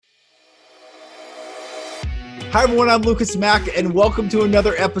Hi everyone, I'm Lucas Mack, and welcome to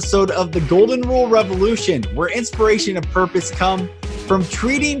another episode of the Golden Rule Revolution, where inspiration and purpose come from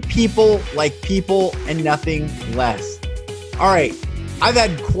treating people like people and nothing less. All right, I've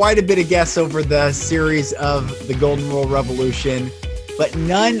had quite a bit of guests over the series of the Golden Rule Revolution, but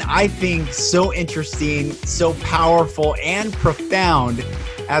none, I think, so interesting, so powerful, and profound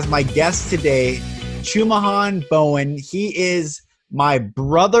as my guest today, Chumahan Bowen. He is my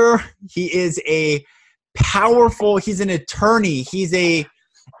brother. He is he's an attorney. He's I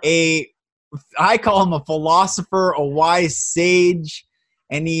call him a philosopher, a wise sage,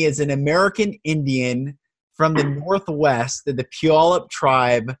 and he is an American Indian from the Northwest, the Puyallup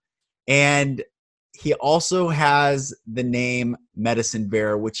tribe, and he also has the name Medicine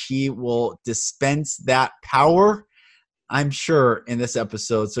Bear, which he will dispense that power, I'm sure, in this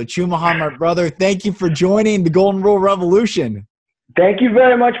episode. So Chumahan, my brother, thank you for joining the Golden Rule Revolution. Thank you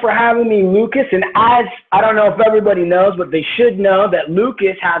very much for having me, Lucas. And as I don't know if everybody knows, but they should know that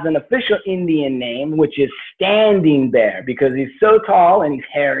Lucas has an official Indian name, which is Standing Bear, because he's so tall and he's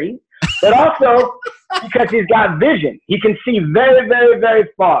hairy, but also because he's got vision. He can see very, very, very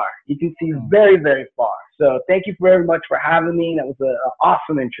far. He can see very, very far. So thank you very much for having me. That was an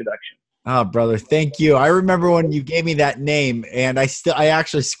awesome introduction. Oh, brother, thank you. I remember when you gave me that name, and I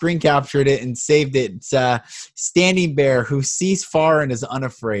actually screen captured it and saved it. It's Standing Bear, who sees far and is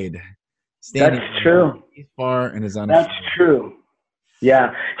unafraid. That's true. Sees far and is unafraid. That's true.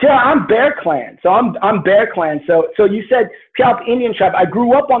 Yeah. So I'm Bear Clan. So I'm Bear Clan. So you said Puyallup Indian tribe. I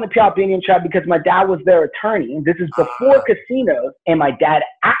grew up on the Puyallup Indian tribe because my dad was their attorney. This is before casinos, and my dad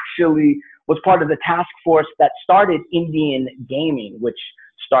actually was part of the task force that started Indian gaming, which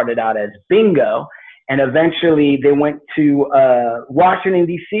started out as bingo, and eventually they went to Washington,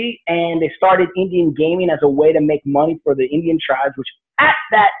 D.C., and they started Indian gaming as a way to make money for the Indian tribes, which at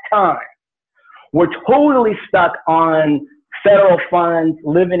that time were totally stuck on federal funds,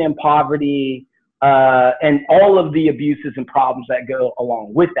 living in poverty, and all of the abuses and problems that go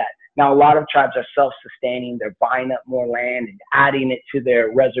along with that. Now, a lot of tribes are self-sustaining. They're buying up more land and adding it to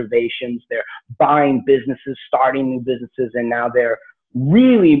their reservations. They're buying businesses, starting new businesses, and now they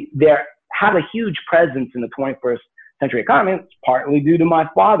have a huge presence in the 21st century economy. It's partly due to my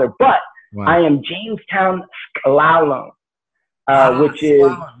father, but wow. I am Jamestown Sklallam, which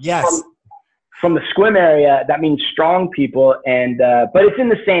is from the Squim area. That means strong people, and but it's in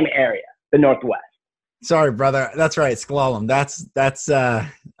the same area, the Northwest. Sorry, brother. That's right, Sklallam. That's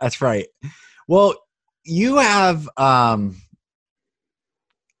right. Well, you have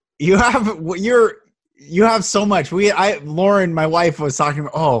so much. Lauren, my wife, was talking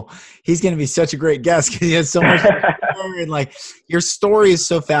about, oh, he's going to be such a great guest because he has so much. And like, your story is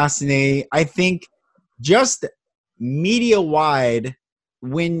so fascinating. I think just media wide,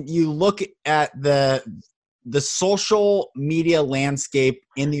 when you look at the social media landscape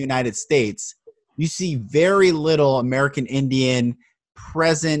in the United States, you see very little American Indian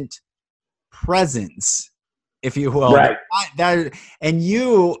presence, if you will. Right. And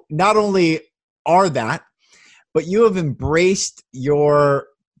you not only are that, but you have embraced the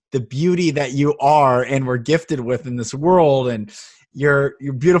beauty that you are and were gifted with in this world, and your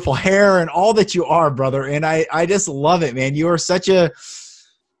beautiful hair and all that you are, brother. And I just love it, man. You're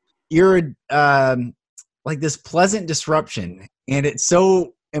like this pleasant disruption, and it's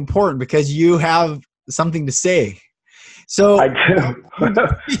so important because you have something to say. So I do.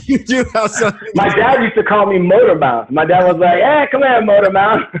 You do have something. My dad used to call me Motor Mouth. My dad was like, "Hey, come here, Motor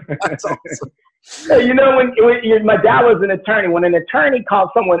Mouth." That's awesome. You know, when my dad was an attorney, when an attorney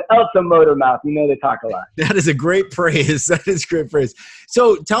calls someone else a Motor Mouth, you know they talk a lot. That is a great praise. That is great praise.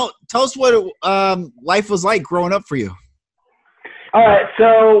 So tell us what life was like growing up for you. All right,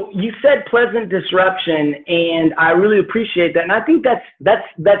 so you said pleasant disruption, and I really appreciate that. And I think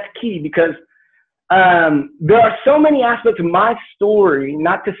that's key because there are so many aspects of my story,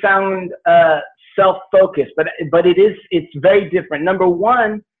 not to sound self-focused, but it's very different. Number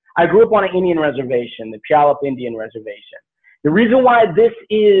one, I grew up on an Indian reservation, the Puyallup Indian Reservation. The reason why this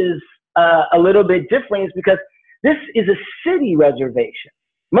is a little bit different is because this is a city reservation.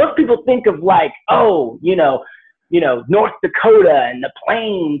 Most people think of like, oh, North Dakota and the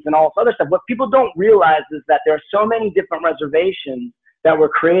plains and all this other stuff. What people don't realize is that there are so many different reservations that were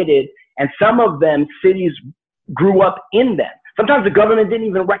created, and some of them cities grew up in them. Sometimes the government didn't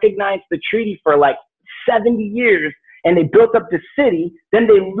even recognize the treaty for like 70 years, and they built up the city. Then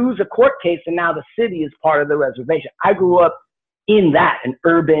they lose a court case, and now the city is part of the reservation. I grew up in that, an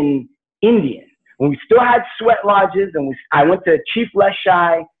urban Indian. When we still had sweat lodges, and I went to Chief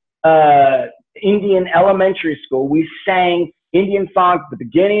Leshai Indian elementary school. We sang Indian songs at the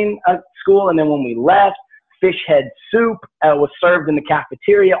beginning of school, and then when we left, fish head soup was served in the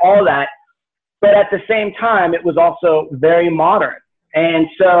cafeteria, all that. But at the same time, it was also very modern. And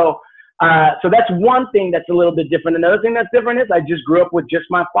so that's one thing that's a little bit different. Another thing that's different is I just grew up with just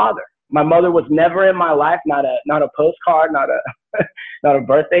my father. My mother was never in my life, not a postcard, not a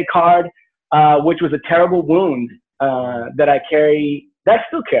birthday card, which was a terrible wound that I carry, that I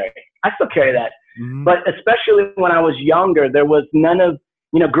still carry. I still carry that. Mm-hmm. But especially when I was younger, there was none of,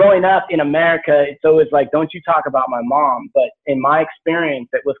 growing up in America, it's always like, don't you talk about my mom. But in my experience,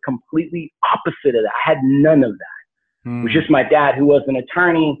 it was completely opposite of that. I had none of that. It was just my dad, who was an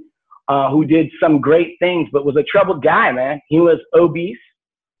attorney, who did some great things, but was a troubled guy, man. He was obese,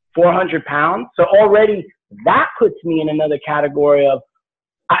 400 pounds. So already that puts me in another category of,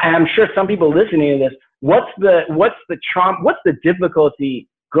 I'm sure some people listening to this, what's the trauma, what's the difficulty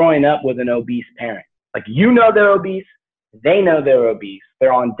growing up with an obese parent? Like, they're obese, they know they're obese,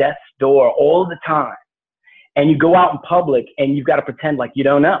 they're on death's door all the time. And you go out in public and you've got to pretend like you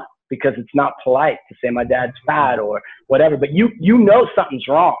don't know, because it's not polite to say my dad's fat or whatever, but you know something's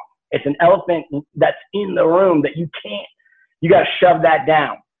wrong. It's an elephant that's in the room that you got to shove that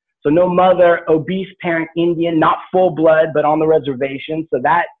down. So no mother, obese parent, Indian, not full blood, but on the reservation. So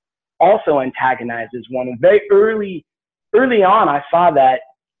that also antagonizes one. And very early on, I saw that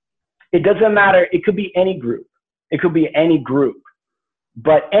it doesn't matter. It could be any group. It could be any group,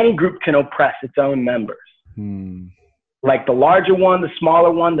 but any group can oppress its own members. Like the larger one, the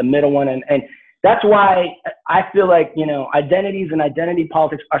smaller one, the middle one. And that's why I feel like, identities and identity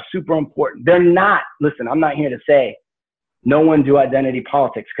politics are super important. They're not, listen, I'm not here to say no one do identity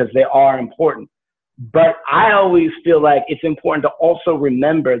politics, because they are important. But I always feel like it's important to also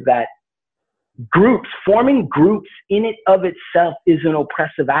remember that forming groups in it of itself is an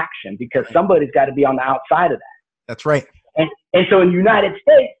oppressive action, because somebody's got to be on the outside of that. That's right. And so in the United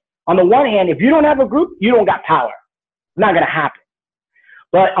States, on the one hand, if you don't have a group, you don't got power. It's not going to happen.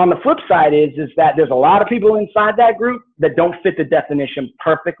 But on the flip side is that there's a lot of people inside that group that don't fit the definition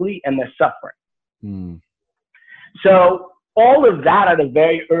perfectly, and they're suffering. So all of that at a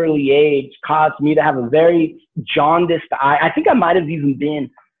very early age caused me to have a very jaundiced eye. I think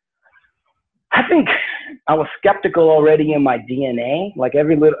I was skeptical already in my DNA. Like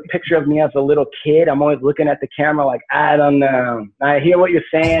every little picture of me as a little kid, I'm always looking at the camera like, I don't know. I hear what you're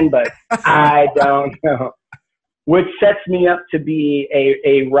saying, but I don't know. Which sets me up to be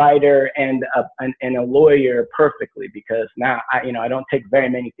a writer and a lawyer perfectly, because now I don't take very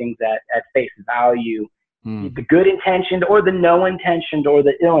many things at face value. The good intentioned or the no intentioned or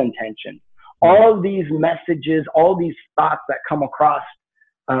the ill intentioned. All of these messages, all these thoughts that come across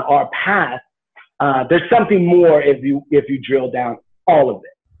our path, there's something more if you drill down all of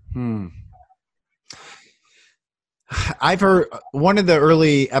it. I've heard one of the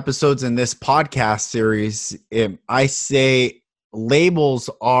early episodes in this podcast series, I say labels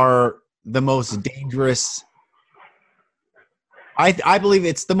are the most dangerous. I believe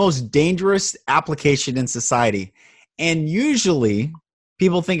it's the most dangerous application in society. And usually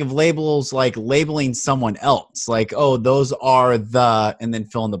people think of labels like labeling someone else, like, oh, those are and then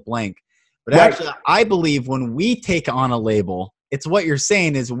fill in the blank. But actually, I believe when we take on a label, it's what you're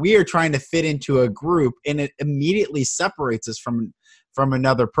saying is we are trying to fit into a group, and it immediately separates us from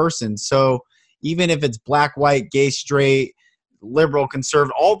another person. So even if it's black, white, gay, straight, liberal,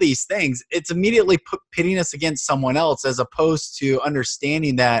 conservative, all these things, it's immediately pitting us against someone else, as opposed to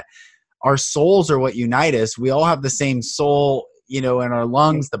understanding that our souls are what unite us. We all have the same soul, in our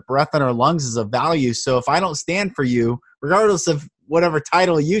lungs. The breath in our lungs is of value. So if I don't stand for you, regardless of whatever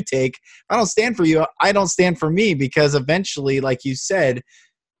title you take, if I don't stand for you, I don't stand for me, because eventually, like you said,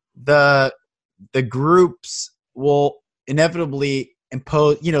 the groups will inevitably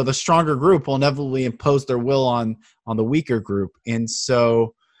impose, the stronger group will inevitably impose their will on the weaker group. And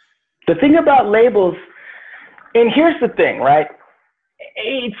so the thing about labels, and here's the thing, right?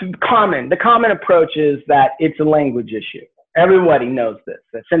 It's common. The common approach is that it's a language issue. Everybody knows this.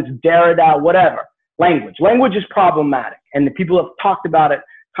 That since Derrida, whatever, language is problematic. And the people have talked about it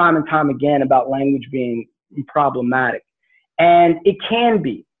time and time again about language being problematic. And it can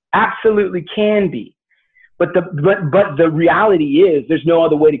be, absolutely can be. But the reality is there's no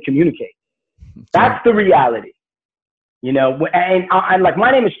other way to communicate. That's the reality. And like,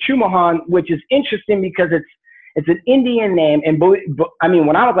 my name is Chumahan, which is interesting because it's an Indian name. And I mean,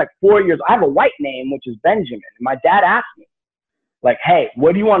 when I was like 4 years, I have a white name, which is Benjamin. And my dad asked me, like, hey,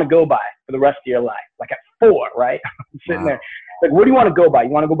 what do you want to go by for the rest of your life? Like at 4, right? I'm sitting there. Like, what do you want to go by? You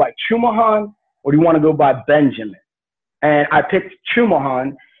want to go by Chumahan, or do you want to go by Benjamin? And I picked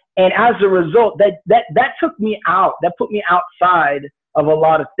Chumahan. And as a result, that took me out. That put me outside of a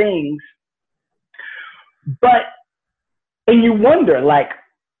lot of things. But, and you wonder, like,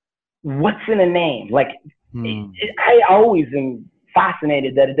 what's in a name? Like, I always am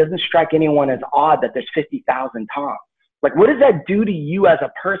fascinated that it doesn't strike anyone as odd that there's 50,000 Toms. Like, what does that do to you as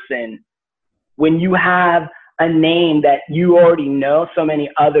a person when you have a name that you already know so many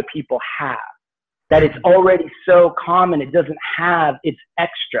other people have? That it's already so common, it doesn't have its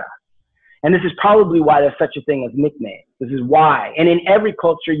extra. And this is probably why there's such a thing as nicknames. This is why. And in every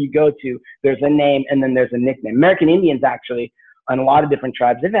culture you go to, there's a name and then there's a nickname. American Indians, actually, on a lot of different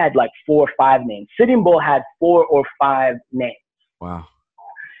tribes, they've had like 4 or 5 names. Sitting Bull had 4 or 5 names. Wow.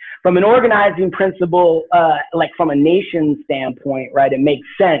 From an organizing principle, like from a nation standpoint, right, it makes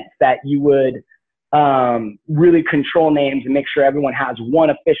sense that you would really control names and make sure everyone has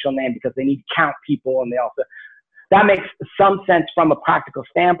one official name because they need to count people, and they also, that makes some sense from a practical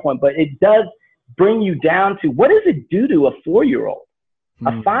standpoint, but it does bring you down to what does it do to a 4-year-old,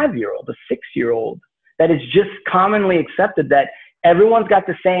 a 5-year-old, a 6-year-old, that is just commonly accepted that everyone's got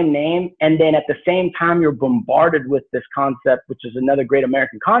the same name, and then at the same time you're bombarded with this concept, which is another great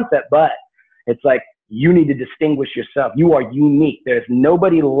American concept, but it's like you need to distinguish yourself. You are unique. There's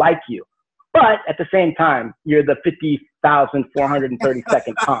nobody like you. But at the same time, you're the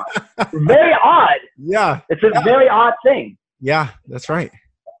 50,432nd Tom. Very odd. Yeah. It's a very odd thing. Yeah, that's right.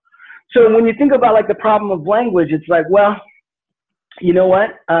 So when you think about like the problem of language, it's like, well, you know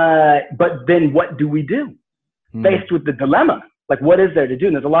what? But then what do we do? Faced with the dilemma, like what is there to do?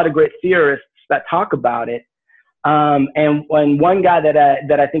 And there's a lot of great theorists that talk about it. And one guy that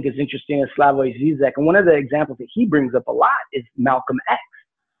I think is interesting is Slavoj Zizek. And one of the examples that he brings up a lot is Malcolm X.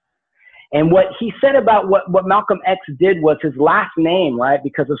 And what he said about what Malcolm X did was his last name, right?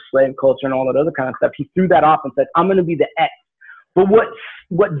 Because of slave culture and all that other kind of stuff, he threw that off and said, I'm going to be the X. But what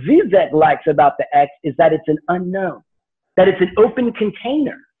Zizek likes about the X is that it's an unknown, that it's an open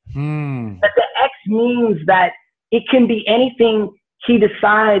container, that the X means that it can be anything he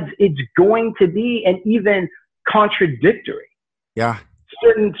decides it's going to be, and even contradictory. Yeah.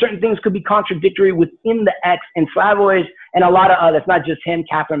 Certain things could be contradictory within the X, and Slavoj and a lot of others, not just him,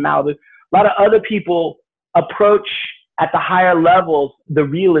 Catherine Malibu, a lot of other people approach at the higher levels the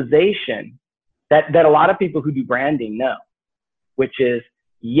realization that a lot of people who do branding know, which is,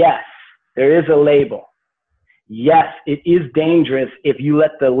 yes, there is a label. Yes, it is dangerous if you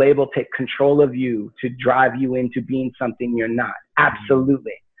let the label take control of you to drive you into being something you're not.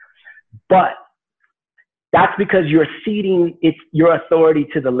 Absolutely. But that's because you're ceding your authority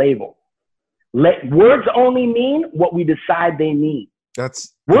to the label. Words only mean what we decide they mean.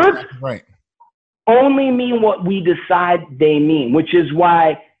 Words right. only mean what we decide they mean, which is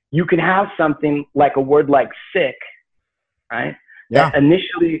why you can have something like a word like sick, right? Yeah. That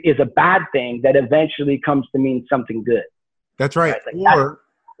initially is a bad thing that eventually comes to mean something good. That's right. Like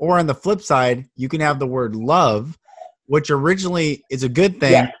or on the flip side, you can have the word love, which originally is a good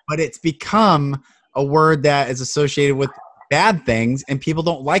thing, yes, but it's become a word that is associated with bad things, and people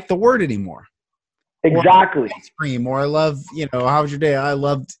don't like the word anymore. Exactly. Or ice cream, or I love, how was your day? I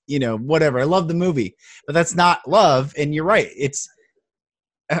loved, whatever. I love the movie, but that's not love. And you're right.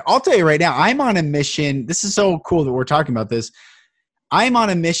 I'll tell you right now, I'm on a mission. This is so cool that we're talking about this. I'm on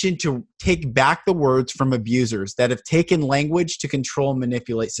a mission to take back the words from abusers that have taken language to control and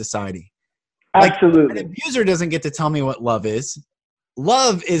manipulate society. Absolutely. Like, an abuser doesn't get to tell me what love is.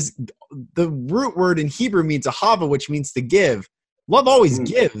 Love is the root word in Hebrew means ahava, which means to give. Love always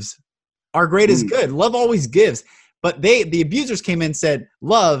gives. Our greatest good. Love always gives. But the abusers came in and said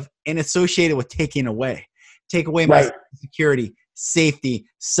love and associated with taking away. Take away my security, safety,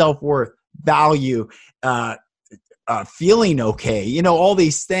 self-worth, value, feeling okay, all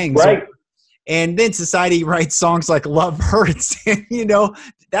these things. Right. And then society writes songs like Love Hurts.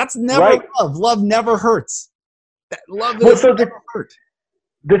 That's never love. Love never hurts. Love never hurt.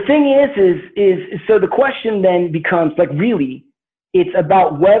 The thing is so the question then becomes like, really, it's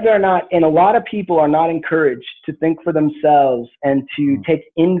about whether or not, and a lot of people are not encouraged to think for themselves and to take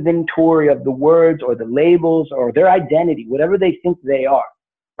inventory of the words or the labels or their identity, whatever they think they are,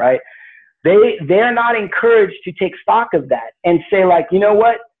 right? They're not encouraged to take stock of that and say, like, you know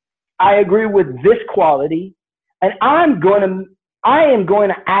what? I agree with this quality, and I am going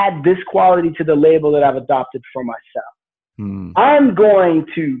to add this quality to the label that I've adopted for myself. I'm going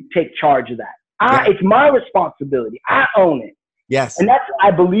to take charge of that. It's my responsibility. I own it. Yes. And that's,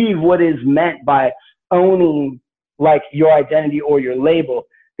 I believe, what is meant by owning, like, your identity or your label.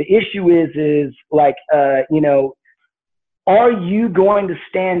 The issue is like, are you going to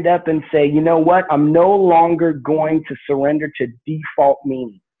stand up and say, you know what? I'm no longer going to surrender to default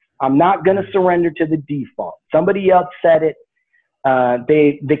meaning. I'm not going to surrender to the default. Somebody else said it.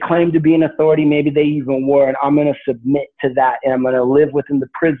 They claim to be an authority. Maybe they even were, and I'm going to submit to that, and I'm going to live within the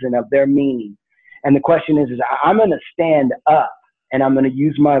prison of their meaning. And the question is I'm going to stand up, and I'm going to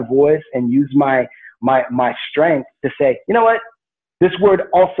use my voice and use my strength to say, you know what? This word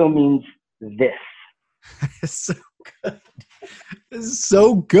also means this. It's so good. This is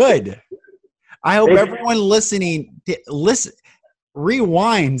so good. I hope everyone listening,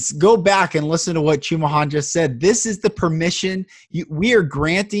 rewinds, go back and listen to what Chumahan just said. This is the permission. We are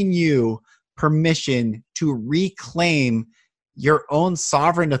granting you permission to reclaim your own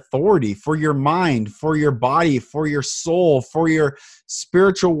sovereign authority for your mind, for your body, for your soul, for your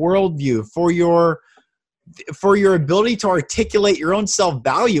spiritual worldview, for your ability to articulate your own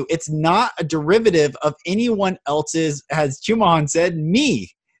self-value. It's not a derivative of anyone else's, as Chumahan said,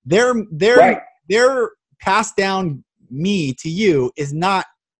 me. Their passed down me to you is not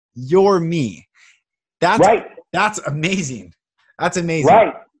your me. That's right. That's amazing. That's amazing.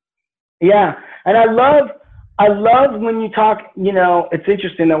 Right. Yeah. And I love when you talk, it's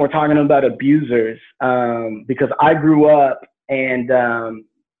interesting that we're talking about abusers, because I grew up and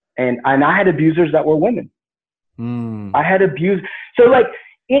I had abusers that were women. I had abused. So like,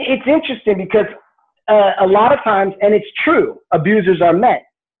 it's interesting because a lot of times, and it's true, abusers are men.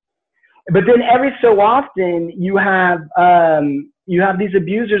 But then every so often you have these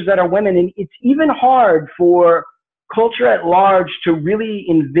abusers that are women, and it's even hard for culture at large to really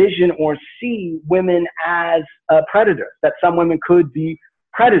envision or see women as predators, that some women could be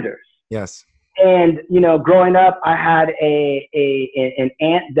predators. Yes. And, growing up, I had an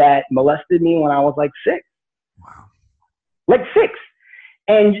aunt that molested me when I was like 6. Wow. Like 6.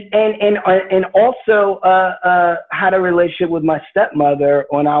 And also had a relationship with my stepmother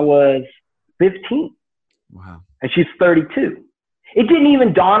when I was 15. Wow. And she's 32. It didn't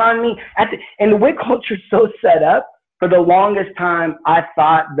even dawn on me. And the way culture's so set up, for the longest time, I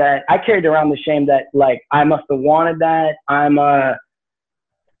thought that I carried around the shame that, like, I must have wanted that. I'm a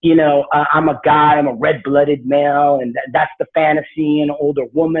guy, I'm a red-blooded male, and that's the fantasy, an older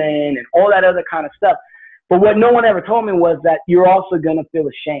woman, and all that other kind of stuff. But what no one ever told me was that you're also going to feel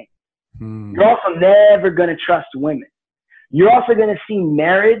ashamed. You're also never going to trust women. You're also going to see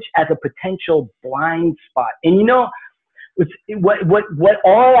marriage as a potential blind spot. And what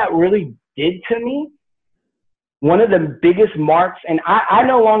all that really did to me, one of the biggest marks, and I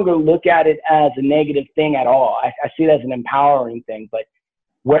no longer look at it as a negative thing at all. I see it as an empowering thing. But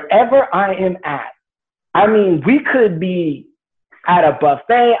wherever I am at, I mean, we could be at a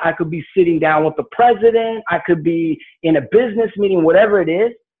buffet, I could be sitting down with the president, I could be in a business meeting, whatever it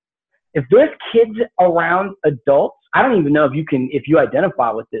is. If there's kids around adults, I don't even know if you identify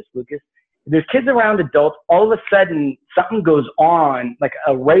with this, Lucas. If there's kids around adults, all of a sudden something goes on, like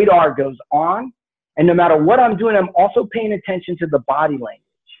a radar goes on. And no matter what I'm doing, I'm also paying attention to the body language.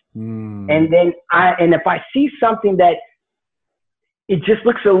 And then if I see something that it just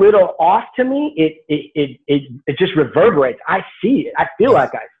looks a little off to me, it just reverberates. I see it. I feel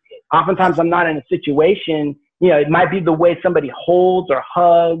like I see it. Oftentimes I'm not in a situation, it might be the way somebody holds or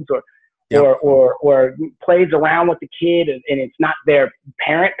hugs or plays around with the kid, and it's not their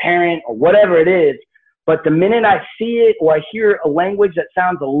parent or whatever it is. But the minute I see it or I hear a language that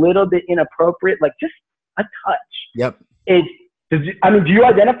sounds a little bit inappropriate, like just a touch. Yep. Do you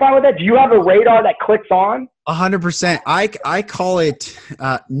identify with that? Do you have a radar that clicks on? 100%. I call it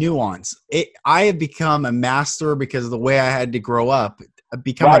nuance. I have become a master because of the way I had to grow up. I've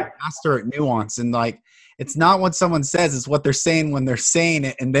become a master at nuance. And like, it's not what someone says, it's what they're saying when they're saying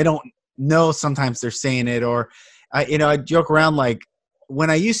it, and they don't know sometimes they're saying it. Or, I joke around, like, when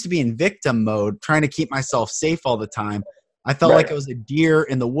I used to be in victim mode, trying to keep myself safe all the time, I felt like I was a deer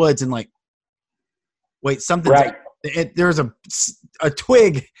in the woods and like, wait, something's there's a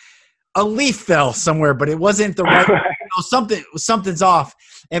twig, a leaf fell somewhere, but it wasn't the right, something's off.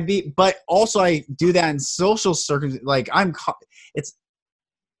 But also I do that in social circumstances. Like it's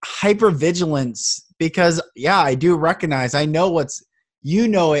hypervigilance because I do recognize, I know it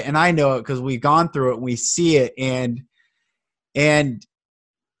and I know it because we've gone through it and we see it. And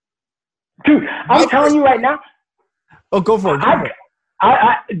dude, I'm telling you right now. Oh, go for it.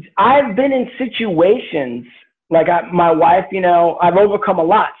 I've been in situations like my wife, I've overcome a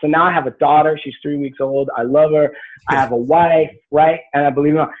lot. So now I have a daughter. She's 3 weeks old. I love her. I have a wife, right? And I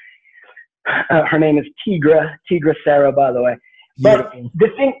believe her name is Tigra Sarah, by the way. But the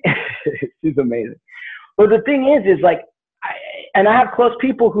thing, she's amazing. But the thing is like, I have close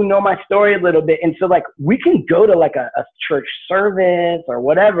people who know my story a little bit. And so like, we can go to like a church service or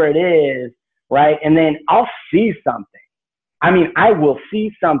whatever it is, right? And then I'll see something. I mean, I will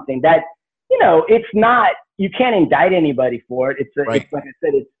see something that, it's not, you can't indict anybody for it. It's like I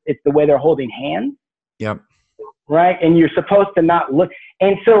said, it's the way they're holding hands. Yep. Right. And you're supposed to not look.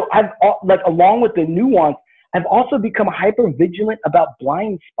 And so along with the nuance, I've also become hyper vigilant about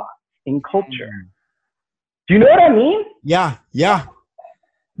blind spots in culture. Do you know what I mean? Yeah. Yeah.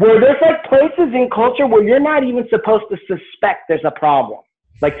 Where there's like places in culture where you're not even supposed to suspect there's a problem.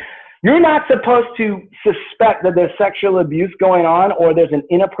 Like you're not supposed to suspect that there's sexual abuse going on or there's an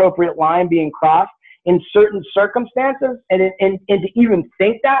inappropriate line being crossed in certain circumstances. And to even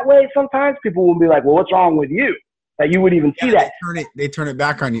think that way, sometimes people will be like, well, what's wrong with you? That you would even see that. They turn it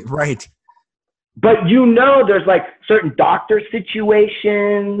back on you. Right. But there's like certain doctor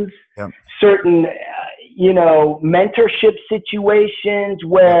situations, certain, mentorship situations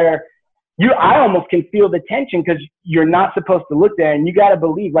where I almost can feel the tension because you're not supposed to look there, and you got to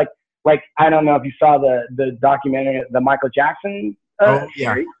believe like, I don't know if you saw the documentary, the Michael Jackson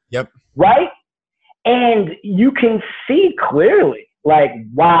series, right? And you can see clearly, like,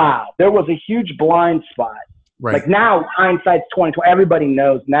 wow, there was a huge blind spot. Right. Like now, hindsight's 2020. Everybody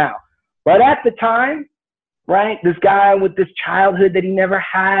knows now. But at the time, right, this guy with this childhood that he never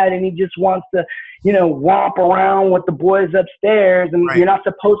had, and he just wants to, romp around with the boys upstairs, and you're not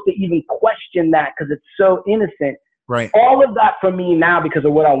supposed to even question that because it's so innocent. Right. All of that for me now, because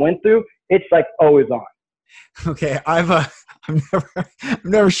of what I went through, it's like always on. Okay, I've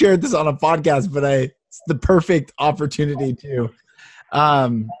never shared this on a podcast, but it's the perfect opportunity to.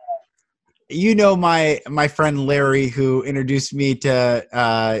 My friend Larry, who introduced me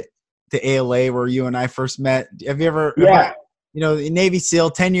to ALA, where you and I first met. Have you ever? Yeah. Navy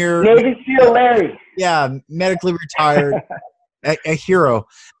SEAL, 10-year. Navy SEAL Larry. Yeah, medically retired, a hero.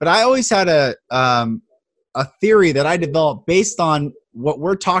 But I always had a theory that I developed based on what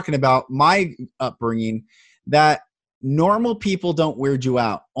we're talking about, my upbringing, that normal people don't weird you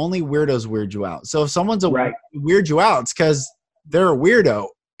out. Only weirdos weird you out. So if someone's weird you out, it's because they're a weirdo.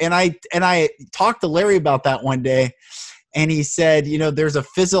 And I talked to Larry about that one day, and he said, there's a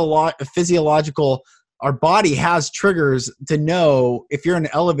physiological, our body has triggers to know if you're in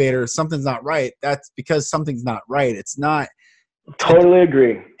an elevator, something's not right. That's because something's not right. It's not. Totally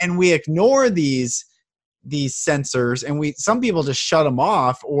agree. And we ignore these sensors, and some people just shut them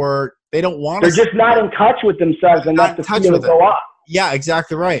off, or they don't want to. They're just not in touch with themselves enough to feel it go off. Yeah,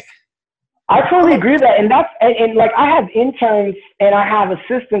 exactly right. I totally agree with that. And like I have interns and I have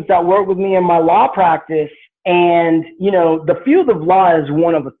assistants that work with me in my law practice. And, the field of law is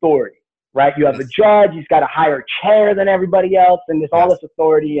one of authority, right? You have a judge, he's got a higher chair than everybody else, and there's all this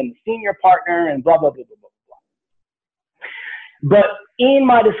authority, and the senior partner, and blah, blah, blah, blah, blah, blah. But in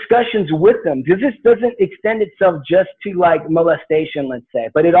my discussions with them, because this doesn't extend itself just to like molestation, let's say,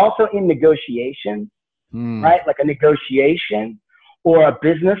 but it also in negotiations, right? Like a negotiation or a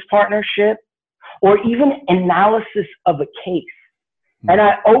business partnership or even analysis of a case. And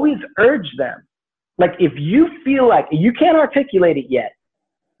I always urge them, like, if you feel like you can't articulate it yet,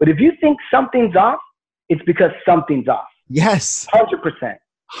 but if you think something's off, it's because something's off. Yes. 100%.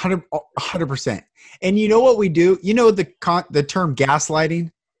 100%. And you know what we do? The term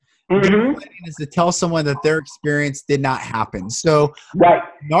gaslighting? Gaslighting is to tell someone that their experience did not happen. So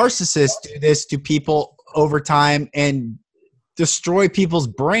narcissists do this to people over time and destroy people's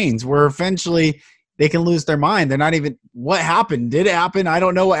brains, where eventually they can lose their mind. They're not even, what happened? Did it happen? I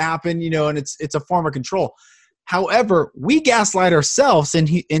don't know what happened, and it's a form of control. However, we gaslight ourselves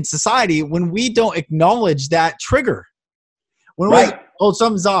in society when we don't acknowledge that trigger. When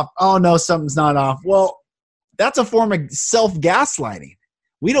something's off. Oh no, something's not off. Well, that's a form of self-gaslighting.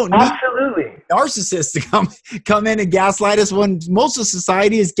 We don't need narcissists to come in and gaslight us when most of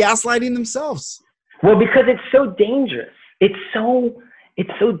society is gaslighting themselves. Well, because it's so dangerous. It's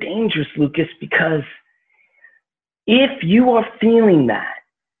so dangerous, Lucas, because if you are feeling that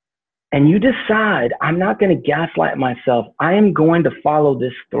and you decide, I'm not going to gaslight myself, I am going to follow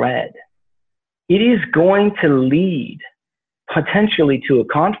this thread, it is going to lead potentially to a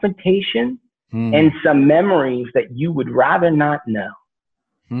confrontation and some memories that you would rather not know.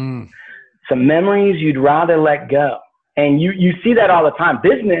 Some memories you'd rather let go. And you see that all the time.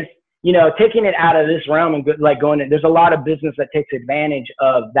 Business, taking it out of this realm and going in, there's a lot of business that takes advantage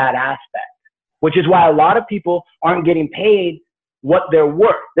of that aspect, which is why a lot of people aren't getting paid what they're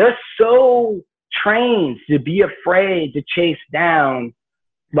worth. They're so trained to be afraid to chase down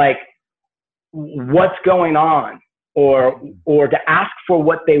like what's going on or to ask for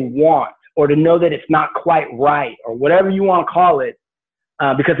what they want or to know that it's not quite right or whatever you want to call it,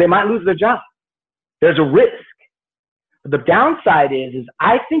 because they might lose their job. There's a risk. The downside is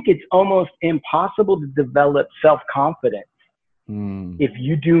I think it's almost impossible to develop self-confidence if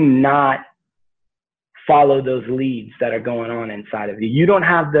you do not follow those leads that are going on inside of you. You don't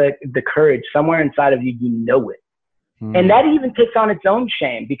have the courage. Somewhere inside of you, you know it. And that even takes on its own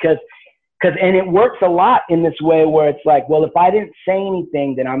shame because and it works a lot in this way where it's like, well, if I didn't say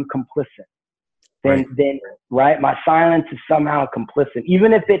anything, then I'm complicit. Then right, my silence is somehow complicit.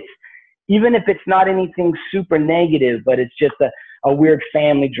 Even if it's not anything super negative, but it's just a weird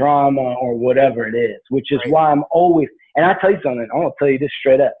family drama or whatever it is, which is why I'm always, and I tell you something, I'm gonna tell you this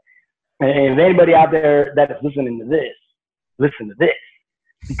straight up. And if anybody out there that is listening to this, listen to this,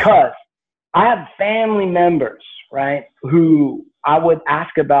 because I have family members, right, who I would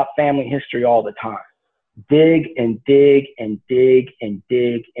ask about family history all the time. Dig and dig and dig and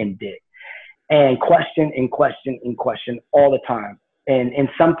dig and dig. And question and question and question all the time. And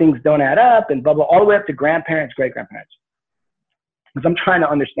some things don't add up and blah, blah, all the way up to grandparents, great-grandparents. Because I'm trying to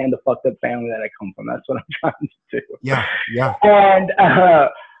understand the fucked up family that I come from. That's what I'm trying to do. Yeah, yeah.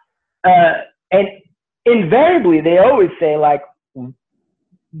 And invariably, they always say, like,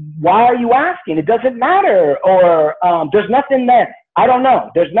 why are you asking? It doesn't matter. Or there's nothing there. I don't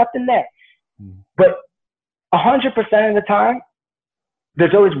know. There's nothing there. But 100% of the time,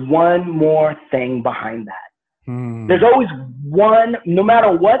 there's always one more thing behind that. There's always one, no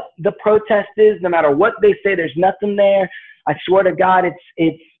matter what the protest is, no matter what they say, there's nothing there. I swear to God, it's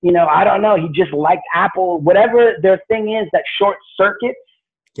I don't know. He just liked Apple, whatever their thing is that short circuits.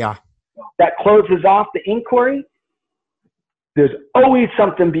 Yeah. That closes off the inquiry. There's always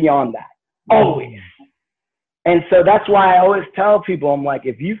something beyond that. Always. And so that's why I always tell people, I'm like,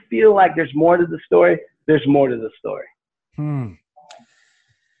 if you feel like there's more to the story, there's more to the story.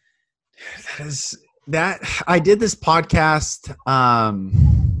 That I did this podcast.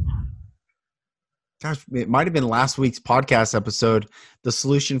 Gosh, it might have been last week's podcast episode, The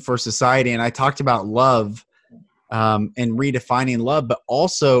Solution for Society. And I talked about love and redefining love, but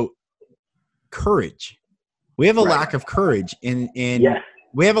also courage. We have a lack of courage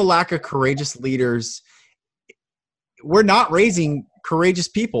we have a lack of courageous leaders. We're not raising courageous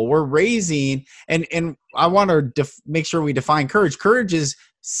people. We're raising, and I want to make sure we define courage. Courage is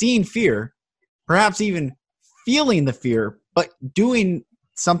seeing fear, perhaps even feeling the fear, but doing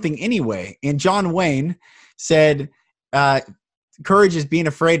something anyway. And John Wayne said, courage is being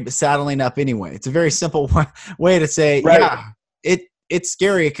afraid, but saddling up anyway. It's a very simple way to say, it's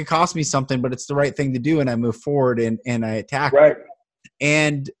scary. It could cost me something, but it's the right thing to do. And I move forward and I attack. Right.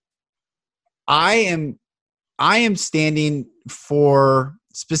 And I am standing for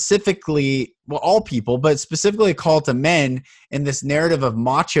specifically, well, all people, but specifically a call to men in this narrative of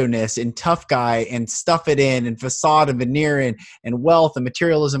macho-ness and tough guy and stuff it in and facade and veneer and wealth and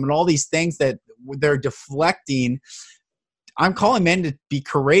materialism and all these things that they're deflecting. I'm calling men to be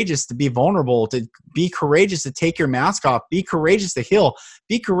courageous, to be vulnerable, to be courageous, to take your mask off, be courageous to heal,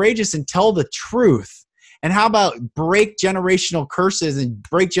 be courageous and tell the truth. And how about break generational curses and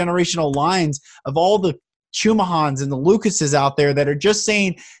break generational lines of all the Chumahans and the Lucases out there that are just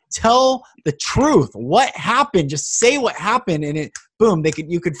saying, tell the truth. What happened? Just say what happened, and boom,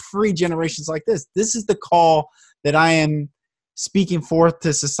 you could free generations like this. This is the call that I am speaking forth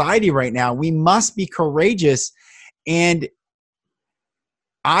to society right now. We must be courageous, and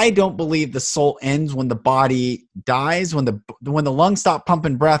I don't believe the soul ends when the body dies. When the lungs stop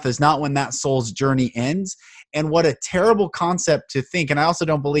pumping breath is not when that soul's journey ends. And what a terrible concept to think. And I also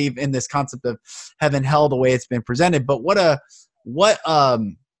don't believe in this concept of heaven, hell, the way it's been presented. But what a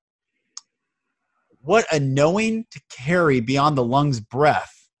knowing to carry beyond the lungs'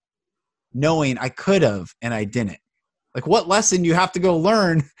 breath, knowing I could have and I didn't. Like, what lesson you have to go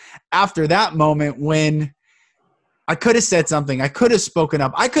learn after that moment when I could have said something. I could have spoken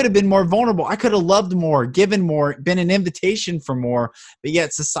up. I could have been more vulnerable. I could have loved more, given more, been an invitation for more. But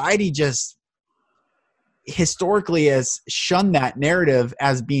yet society just historically has shunned that narrative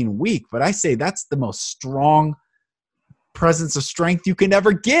as being weak. But I say that's the most strong presence of strength you can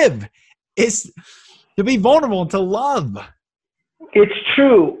ever give, is to be vulnerable and to love. It's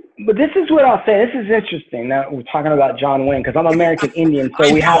true. But this is what I'll say. This is interesting. Now we're talking about John Wayne because I'm American Indian.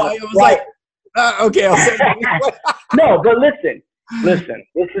 So we have okay, I'll say no, but listen. This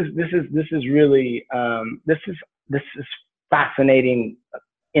is really this is fascinating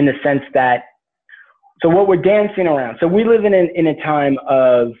in the sense that, so what we're dancing around. So we live in a time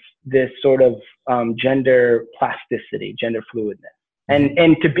of this sort of gender plasticity, gender fluidness,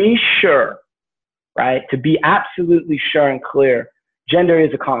 and to be sure, right? To be absolutely sure and clear, gender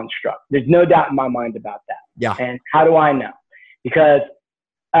is a construct. There's no doubt in my mind about that. Yeah. And how do I know? Because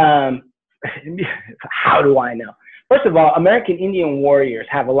how do I know? First of all, American Indian warriors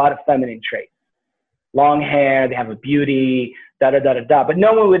have a lot of feminine traits. long hair, they have a beauty, da da da da da. But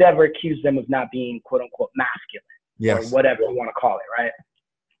no one would ever accuse them of not being quote unquote masculine or whatever you want to call it, right?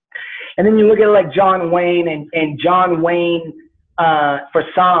 And then you look at like John Wayne, and John Wayne, for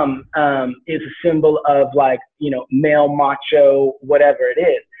some, is a symbol of like, male macho, whatever it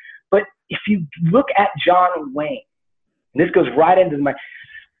is. But if you look at John Wayne, and this goes right into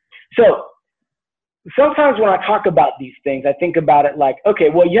so sometimes when I talk about these things, I think about it like, okay,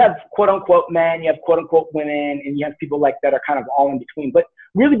 well, you have quote unquote men, you have quote unquote women, and you have people like that are kind of all in between. But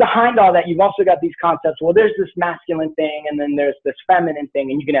really behind all that, you've also got these concepts. Well, there's this masculine thing, and then there's this feminine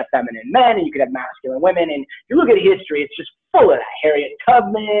thing, and you can have feminine men, and you can have masculine women. And you look at history, it's just full of that. Harriet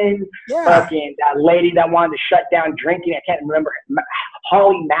Tubman, fucking that lady that wanted to shut down drinking. I can't remember,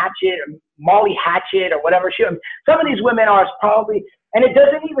 Holly Matchett or Molly Hatchet or whatever. Some of these women are probably, and it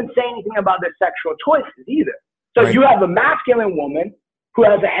doesn't even say anything about their sexual choices either. So you have a masculine woman who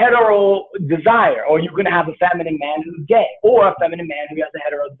has a hetero desire, or you can have a feminine man who's gay, or a feminine man who has a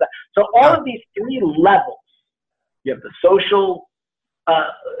hetero desire. So all of these three levels, you have the social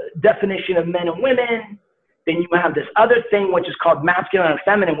definition of men and women, then you have this other thing which is called masculine and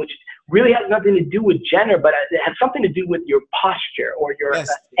feminine, which really has nothing to do with gender, but it has something to do with your posture or your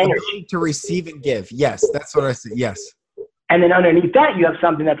energy. To receive and give. Yes, that's what I said. Yes. And then underneath that, you have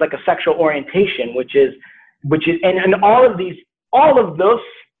something that's like a sexual orientation, which is, and all of those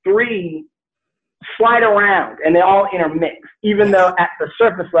three slide around and they all intermix, even though at the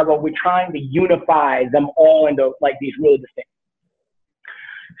surface level, we're trying to unify them all into like these really distinct.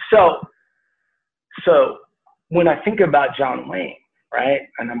 So when I think about John Wayne, right,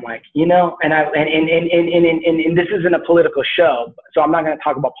 and I'm like, and this isn't a political show, so I'm not going to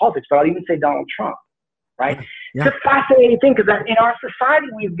talk about politics, but I'll even say Donald Trump. Right? Yeah. It's a fascinating thing because in our society,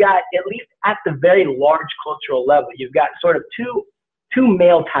 we've got, at least at the very large cultural level, you've got sort of two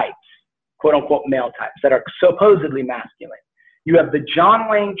male types, quote unquote male types, that are supposedly masculine. You have the John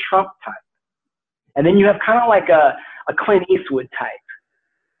Wayne Trump type, and then you have kind of like a Clint Eastwood type,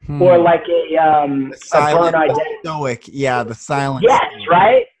 or like a Bowen identity. Stoic, the silent. Yes,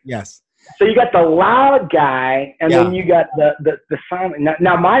 right? Yes. So you got the loud guy, and then you got the silent.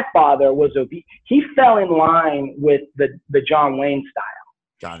 Now my father was obese. He fell in line with the John Wayne style.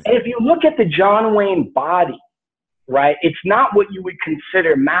 Got it. And if you look at the John Wayne body, right, it's not what you would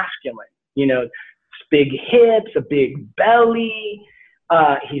consider masculine. It's big hips, a big belly.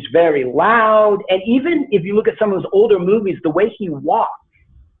 He's very loud. And even if you look at some of his older movies, the way he walks,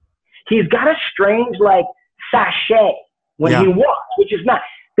 he's got a strange like sachet when he walks, which is not.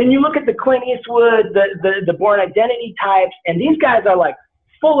 Then you look at the Clint Eastwood, the Bowen identity types, and these guys are like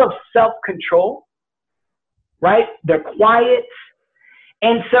full of self-control, right? They're quiet.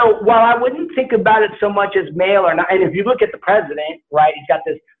 And so while I wouldn't think about it so much as male or not, and if you look at the president, right, he's got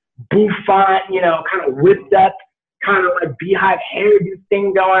this bouffant, kind of whipped up, kind of like beehive hairdo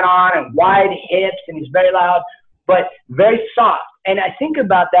thing going on and wide hips, and he's very loud, but very soft. And I think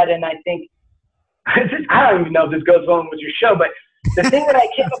about that and I think, I don't even know if this goes along with your show, but the thing that I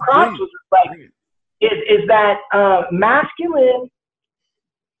came across was like, is that masculine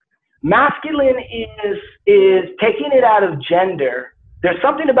is taking it out of gender. There's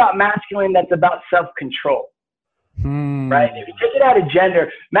something about masculine that's about self-control, right? If you take it out of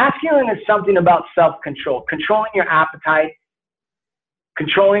gender, masculine is something about self-control, controlling your appetite,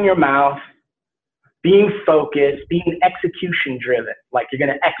 controlling your mouth, being focused, being execution-driven. Like you're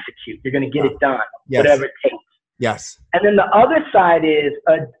going to execute, you're going to get it done, whatever it takes. Yes. And then the other side is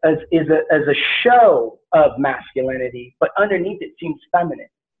a show of masculinity, but underneath it seems feminine.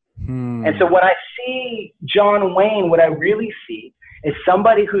 And so when I see John Wayne, what I really see is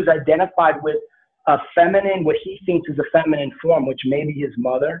somebody who's identified with a feminine, what he thinks is a feminine form, which may be his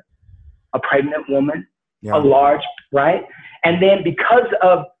mother, a pregnant woman, a large, right? And then because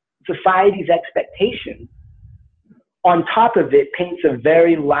of society's expectations, on top of it paints a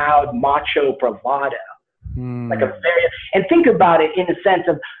very loud macho bravado. Like and think about it in the sense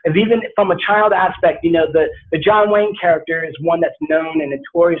of even from a child aspect, the John Wayne character is one that's known and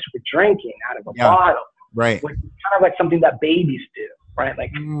notorious for drinking out of a bottle, right? Which is kind of like something that babies do, right?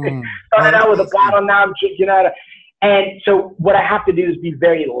 Like started out with a bottle, now I'm kicking out. And so what I have to do is be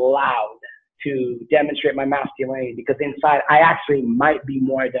very loud to demonstrate my masculinity, because inside I actually might be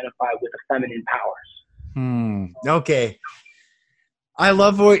more identified with the feminine powers. Okay, I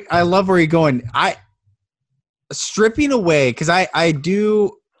love where you're going. Stripping away, because I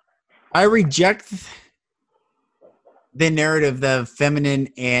reject the narrative of feminine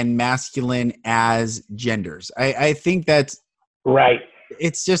and masculine as genders. I think that's right.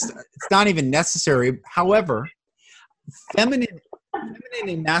 It's not even necessary. However, feminine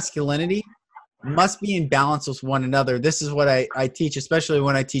and masculinity must be in balance with one another. This is what I teach, especially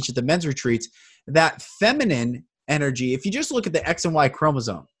when I teach at the men's retreats, that feminine energy, if you just look at the X and Y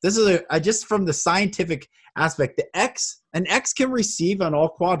chromosome, this is just from the scientific aspect, an X can receive on all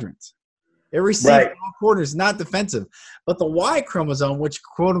quadrants. It receives Right. on all quarters, not defensive. But the Y chromosome, which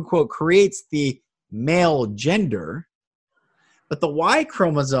quote unquote creates the male gender, but the Y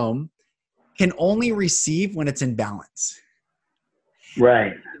chromosome can only receive when it's in balance.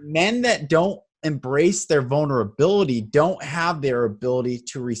 Right. Men that don't embrace their vulnerability don't have their ability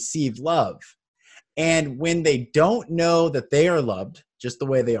to receive love. And when they don't know that they are loved just the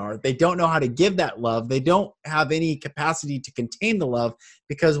way they are, they don't know how to give that love. They don't have any capacity to contain the love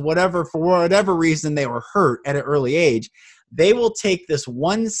because for whatever reason they were hurt at an early age, they will take this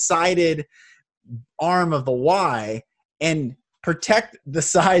one-sided arm of the Y and protect the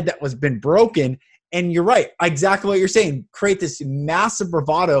side that was been broken. And you're right, exactly what you're saying. Create this massive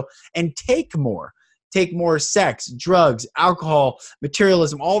bravado and take more sex, drugs, alcohol,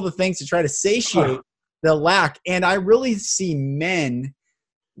 materialism, all the things to try to satiate the lack. And I really see men,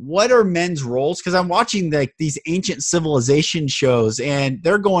 what are men's roles? Because I'm watching these ancient civilization shows and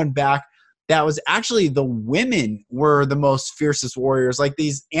they're going back. That was actually the women were the most fiercest warriors, like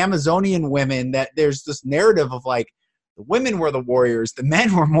these Amazonian women, that there's this narrative of like, the women were the warriors. The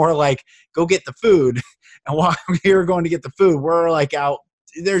men were more like, go get the food. And while we were going to get the food, we're like out.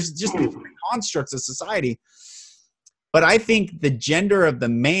 There's just different constructs of society. But I think the gender of the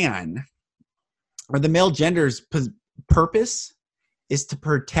man, or the male gender's purpose, is to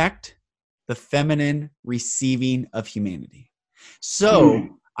protect the feminine receiving of humanity. So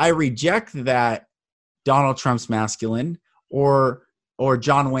I reject that Donald Trump's masculine or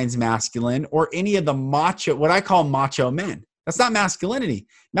John Wayne's masculine or any of the macho, what I call macho men. That's not masculinity.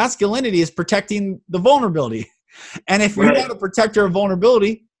 Masculinity is protecting the vulnerability. And if you're not a protector of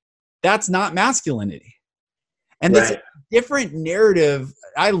vulnerability, that's not masculinity. And this different narrative,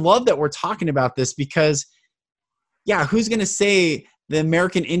 I love that we're talking about this because, yeah, who's going to say the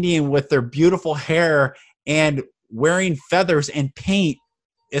American Indian with their beautiful hair and wearing feathers and paint,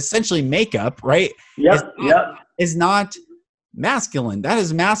 essentially makeup, right? Is not masculine. That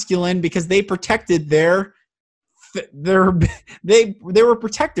is masculine because they protected they were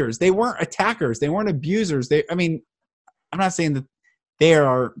protectors. They weren't attackers. They weren't abusers. I'm not saying that they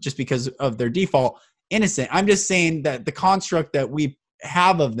are, just because of their default, innocent. I'm just saying that the construct that we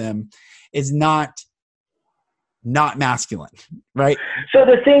have of them is not masculine, right? So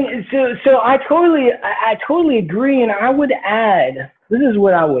the thing is, so I totally agree, and I would add, this is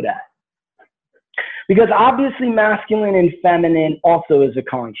what I would add. Because obviously masculine and feminine also is a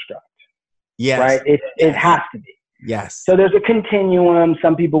construct. Yes. Right? It has to be. Yes. So there's a continuum.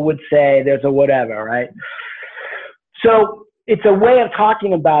 Some people would say there's a whatever, right? So it's a way of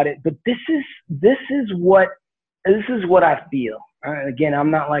talking about it, but this is what I feel. Again,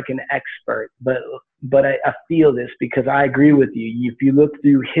 I'm not like an expert, but I feel this because I agree with you. If you look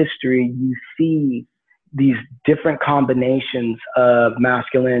through history, you see these different combinations of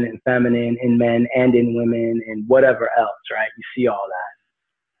masculine and feminine in men and in women and whatever else, right? You see all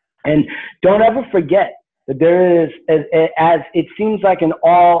that. And don't ever forget that there is, as it seems like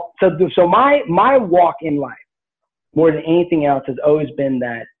so my walk in life, more than anything else, has always been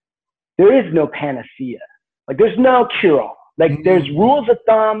that there is no panacea. Like there's no cure-all. Like there's rules of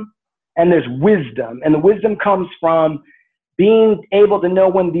thumb and there's wisdom. And the wisdom comes from being able to know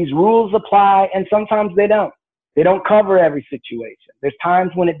when these rules apply, and sometimes they don't. They don't cover every situation. There's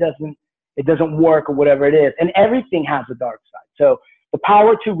times when it doesn't work or whatever it is. And everything has a dark side. So the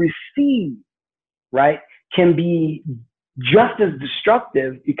power to receive, right, can be just as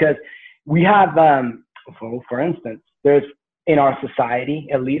destructive because we have, for instance, there's, in our society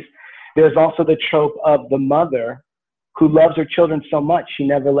at least, there's also the trope of the mother who loves her children so much she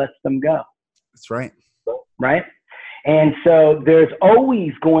never lets them go. That's right. Right? And so there's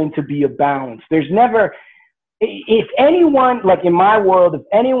always going to be a balance. There's never, if anyone, like in my world, if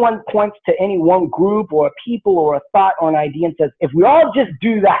anyone points to any one group or a people or a thought or an idea and says, if we all just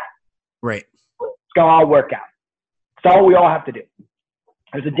do that, right, it's going to all work out. It's all we all have to do.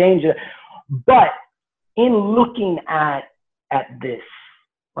 There's a danger. But in looking at this,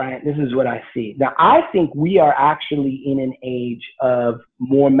 right, this is what I see. Now, I think we are actually in an age of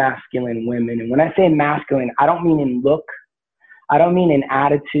more masculine women. And when I say masculine, I don't mean in look. I don't mean in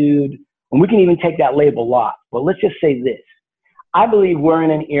attitude. And we can even take that label off. But let's just say this. I believe we're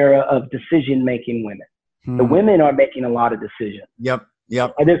in an era of decision-making women. The women are making a lot of decisions. Yep.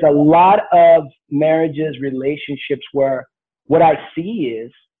 And there's a lot of marriages, relationships where what I see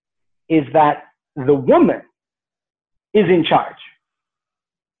is that the woman is in charge.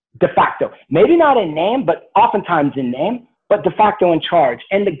 De facto. Maybe not in name, but oftentimes in name, but de facto in charge.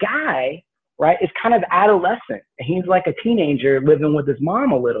 And the guy, right, is kind of adolescent. He's like a teenager living with his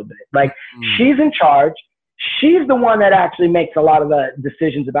mom a little bit. Like, she's in charge. She's the one that actually makes a lot of the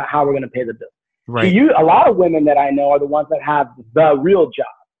decisions about how we're going to pay the bill. Right. So a lot of women that I know are the ones that have the real job,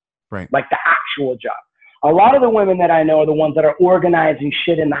 right, like the actual job. A lot of the women that I know are the ones that are organizing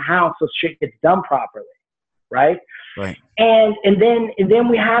shit in the house so shit gets done properly, right? Right. And then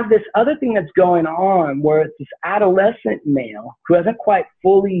we have this other thing that's going on where it's this adolescent male who hasn't quite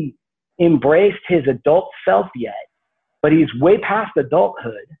fully embraced his adult self yet, but he's way past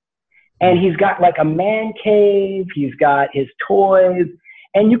adulthood. And he's got like a man cave, he's got his toys,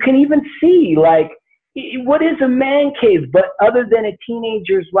 and you can even see like, what is a man cave but other than a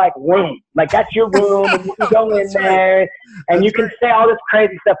teenager's like room? Like, that's your room, and you can go in there and you can say all this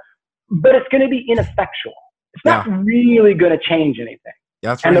crazy stuff, but it's going to be ineffectual. It's not really going to change anything.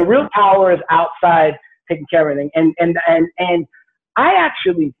 That's and right. the real power is outside taking care of everything. And I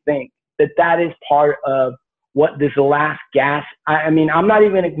actually think that is part of what this last gasp. I mean, I'm not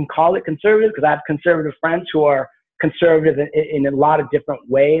even going to call it conservative because I have conservative friends who are conservative in a lot of different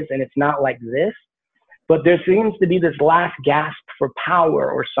ways, and it's not like this. But there seems to be this last gasp for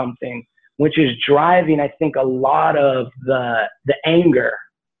power or something, which is driving, I think, a lot of the anger.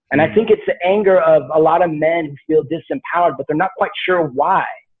 And I think it's the anger of a lot of men who feel disempowered, but they're not quite sure why.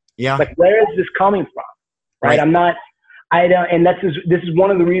 Yeah. Like, where is this coming from? Right. And this is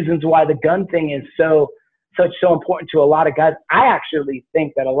one of the reasons why the gun thing is so important to a lot of guys. I actually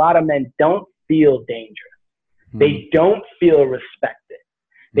think that a lot of men don't feel danger. They don't feel respected.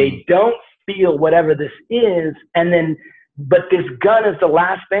 They don't feel whatever this is. But this gun is the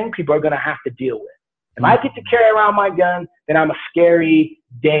last thing people are going to have to deal with. If I get to carry around my gun, then I'm a scary,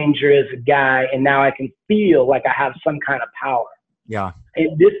 dangerous guy. And now I can feel like I have some kind of power. Yeah.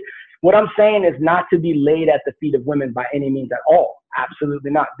 And what I'm saying is not to be laid at the feet of women by any means at all. Absolutely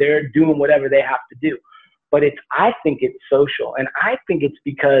not. They're doing whatever they have to do. But I think it's social. And I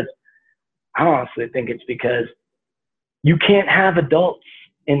honestly think it's because you can't have adults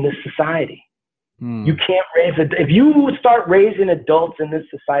in this society. You can't if you start raising adults in this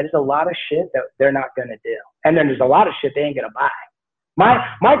society, there's a lot of shit that they're not going to do. And then there's a lot of shit they ain't going to buy.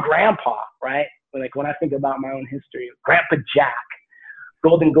 My grandpa, right? When I think about my own history, Grandpa Jack,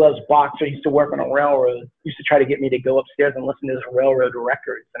 Golden Gloves boxer, used to work on a railroad, used to try to get me to go upstairs and listen to his railroad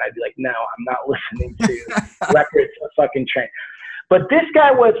records. And I'd be like, no, I'm not listening to records of fucking train. But this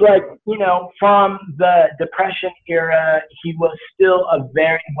guy was like, from the Depression era, he was still a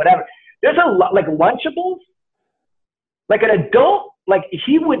very, whatever. There's a lot, like Lunchables, like an adult, like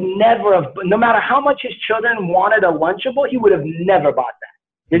he would never have, no matter how much his children wanted a Lunchable, he would have never bought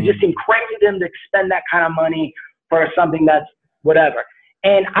that. It just seemed crazy to him to spend that kind of money for something that's whatever.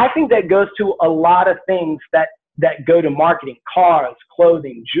 And I think that goes to a lot of things that go to marketing: cars,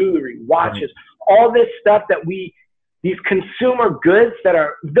 clothing, jewelry, watches, all this stuff that these consumer goods that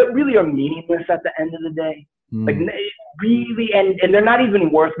really are meaningless at the end of the day. Like really, and they're not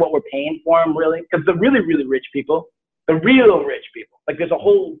even worth what we're paying for them, really, because the really, really rich people, the real rich people, like there's a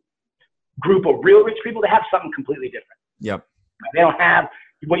whole group of real rich people that have something completely different. Yep. They don't have,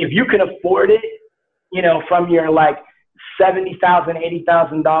 if you can afford it, from your like $70,000,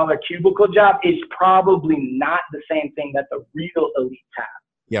 $80,000 cubicle job, is probably not the same thing that the real elites have.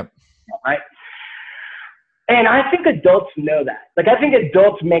 Yep. Right. And I think adults know that. Like, I think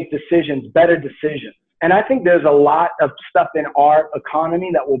adults make better decisions. And I think there's a lot of stuff in our economy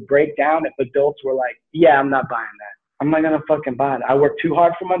that will break down if adults were like, yeah, I'm not buying that. I'm not going to fucking buy it. I work too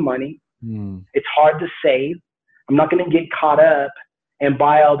hard for my money. It's hard to save. I'm not going to get caught up and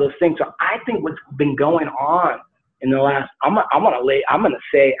buy all those things. So I think what's been going on in the last, I'm going to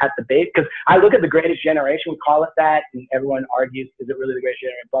say at the base, because I look at the greatest generation, we call it that, and everyone argues, is it really the greatest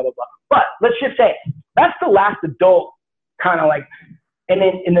generation, blah, blah, blah. But let's just say that's the last adult kind of like, and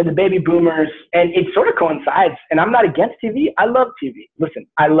then the baby boomers, and it sort of coincides. And I'm not against TV. I love TV. Listen,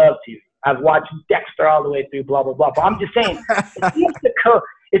 I love TV. I've watched Dexter all the way through, blah, blah, blah. But I'm just saying,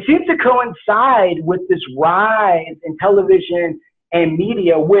 it seems to coincide with this rise in television and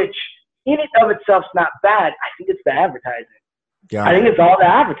media, which in and of itself is not bad. I think it's the advertising. Yeah. I think it's all the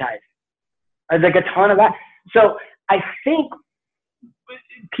advertising. There's like a ton of that. So I think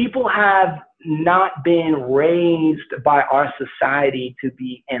people have not been raised by our society to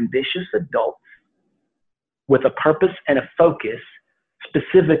be ambitious adults with a purpose and a focus,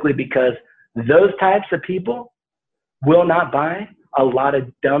 specifically because those types of people will not buy a lot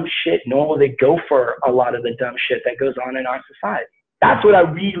of dumb shit, nor will they go for a lot of the dumb shit that goes on in our society. That's what I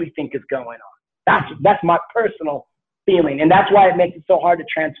really think is going on. That's my personal feeling. And that's why it makes it so hard to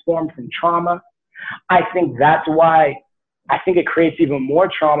transform from trauma. I think that's why I think it creates even more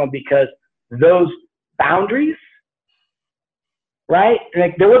trauma, because those boundaries, right?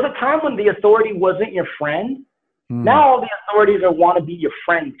 Like, there was a time when the authority wasn't your friend. Now all the authorities want to be your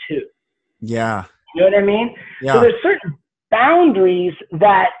friend too. Yeah. You know what I mean? Yeah. So there's certain boundaries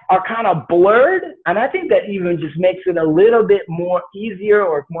that are kind of blurred. And I think that even just makes it a little bit more easier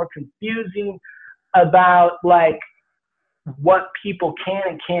or more confusing about like what people can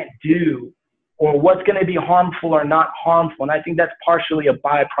and can't do, or what's going to be harmful or not harmful. And I think that's partially a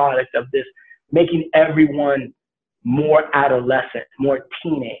byproduct of this making everyone more adolescent, more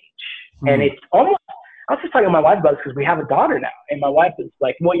teenage. And it's almost, I was just talking to my wife about this because we have a daughter now. And my wife is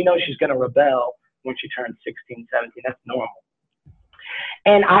like, well, you know, she's going to rebel when she turns 16, 17. That's normal.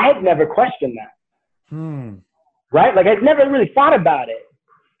 And I had never questioned that. Right? Like, I'd never really thought about it.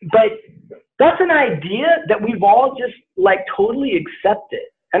 But that's an idea that we've all just like totally accepted.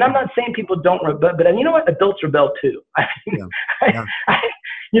 And I'm not saying people don't rebel, but you know what? Adults rebel too. I mean,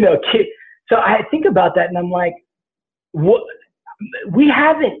 you know, kids. So I think about that and I'm like, what? We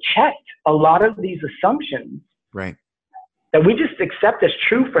haven't checked a lot of these assumptions, right, that we just accept as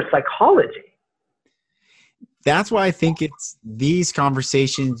true for psychology. That's why I think it's these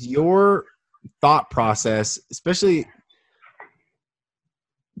conversations, your thought process, especially,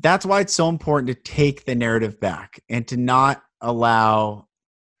 that's why it's so important to take the narrative back and to not allow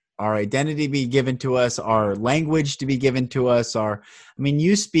our identity to be given to us, our language to be given to us. I mean,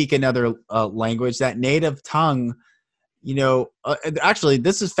 you speak another language, that native tongue. You know, actually,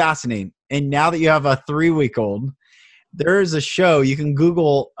 this is fascinating. And now that you have a 3-week-old, there is a show you can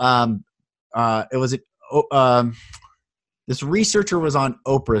Google. This researcher was on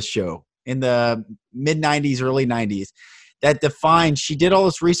Oprah's show in the mid 90s, early 90s, that defined, she did all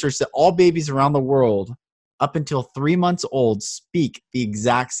this research that all babies around the world up until 3 months old speak the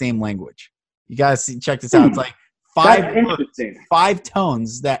exact same language. You guys check this out. It's like five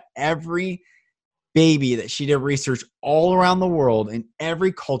tones that every baby that she did research all around the world in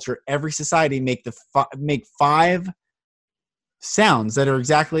every culture, every society make 5 sounds that are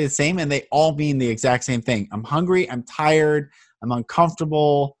exactly the same, and they all mean the exact same thing. I'm hungry, I'm tired, I'm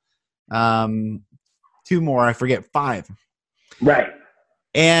uncomfortable. 2 more, I forget, 5. Right.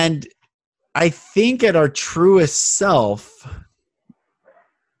 And I think at our truest self,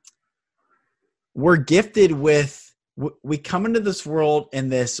 we're gifted with, we come into this world in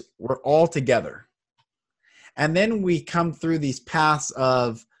this, we're all together. And then we come through these paths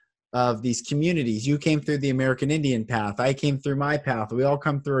of these communities. You came through the American Indian path. I came through my path. We all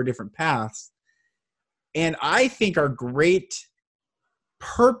come through our different paths. And I think our great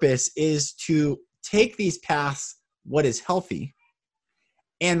purpose is to take these paths, what is healthy,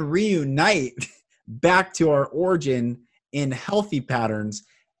 and reunite back to our origin in healthy patterns.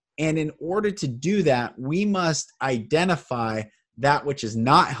 And in order to do that, we must identify that which is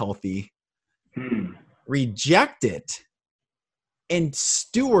not healthy, reject it, and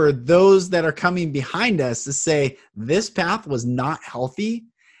steward those that are coming behind us to say, this path was not healthy.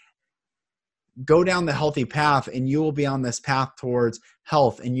 Go down the healthy path and you will be on this path towards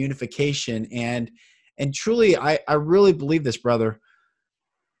health and unification. And truly, I really believe this, brother.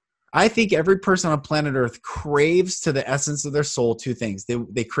 I think every person on planet Earth craves to the essence of their soul 2 things.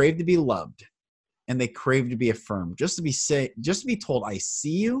 They crave to be loved, and they crave to be affirmed. Just to be told, I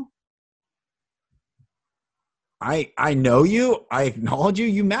see you. I know you. I acknowledge you.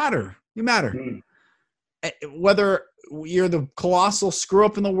 You matter. You matter. Whether you're the colossal screw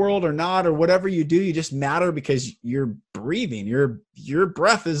up in the world or not, or whatever you do, you just matter because you're breathing. Your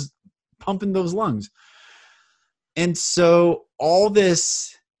breath is pumping those lungs. And so all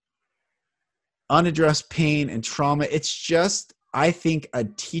this unaddressed pain and trauma, it's just, I think, a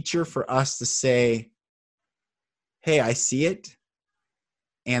teacher for us to say, hey, I see it,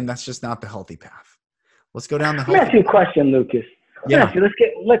 and that's just not the healthy path. Let's go down the healthy path. Let me ask you a question, Lucas. Yeah.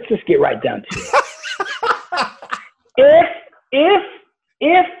 Let's just get right down to it.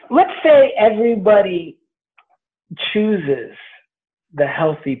 If let's say everybody chooses the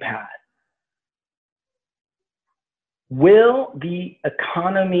healthy path, will the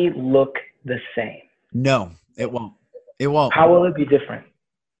economy look the same? No, it won't. It won't. How will it be different?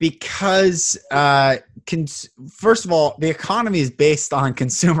 Because, first of all, the economy is based on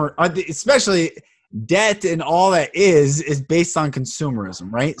consumer, especially debt and all that is based on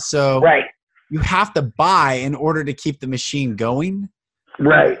consumerism, right? So you have to buy in order to keep the machine going.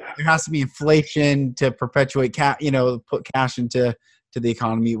 Right. There has to be inflation to perpetuate put cash into the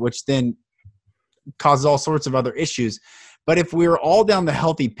economy, which then causes all sorts of other issues. But if we were all down the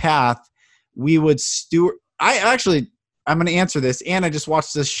healthy path, we would steward. I'm going to answer this. And I just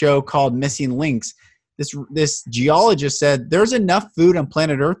watched this show called Missing Links. This geologist said there's enough food on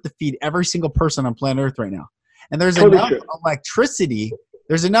planet Earth to feed every single person on planet Earth right now. And there's enough electricity.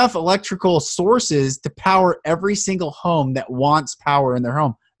 There's enough electrical sources to power every single home that wants power in their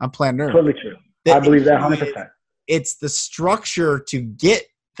home on planet Earth. Totally true. I believe that 100%. It's the structure to get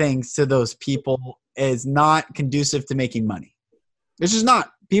things to those people is not conducive to making money. It's just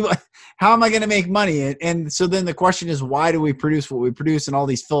not. People, how am I going to make money? And so then the question is, why do we produce what we produce, and all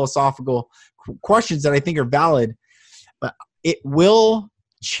these philosophical questions that I think are valid, but it will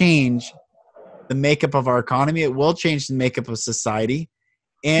change the makeup of our economy. It will change the makeup of society,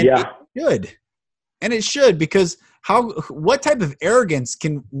 and it should, because what type of arrogance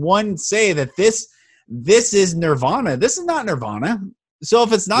can one say that this is nirvana? This is not nirvana. So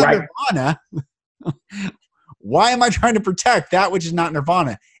if it's not nirvana, why am I trying to protect that which is not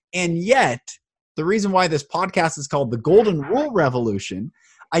nirvana? And yet, the reason why this podcast is called the Golden Rule Revolution,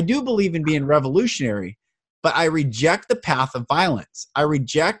 I do believe in being revolutionary, but I reject the path of violence. I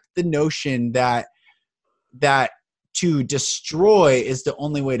reject the notion that to destroy is the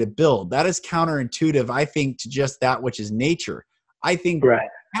only way to build. That is counterintuitive, I think, to just that which is nature. I think the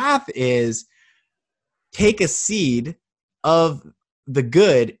path is take a seed of the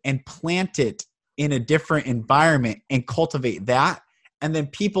good and plant it in a different environment and cultivate that. And then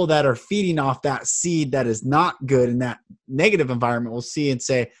people that are feeding off that seed that is not good in that negative environment will see and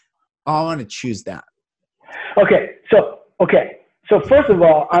say, oh, I want to choose that. Okay. So first of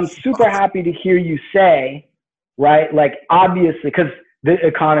all, I'm super happy to hear you say, right? Like, obviously, because the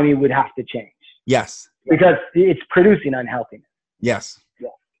economy would have to change. Yes. Because it's producing unhealthiness. Yes. Yeah.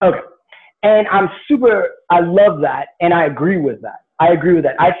 Okay. And I love that. And I agree with that. I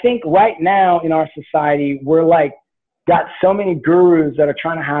think right now in our society, we're like, got so many gurus that are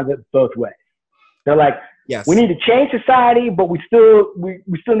trying to have it both ways. They're like, yes, we need to change society, but we still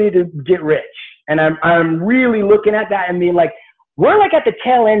need to get rich. And I'm really looking at that and being like, we're like at the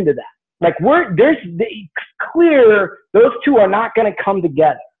tail end of that. Like clear those two are not going to come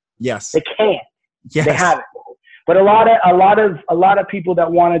together. Yes. They can't. Yes. They haven't. But a lot of people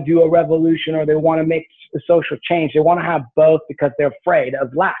that want to do a revolution or they want to make a social change, they want to have both because they're afraid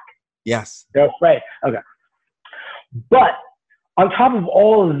of lack. Yes. They're afraid. Okay. But on top of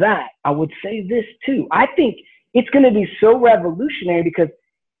all of that, I would say this too. I think it's going to be so revolutionary because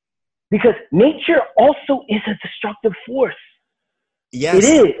nature also is a destructive force. Yes.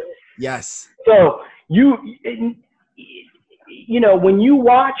 It is. Yes. So you know, when you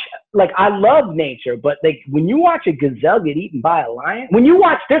watch, like, I love nature, but like when you watch a gazelle get eaten by a lion,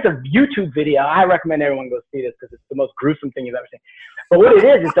 there's a YouTube video. I recommend everyone go see this because it's the most gruesome thing you've ever seen. But what it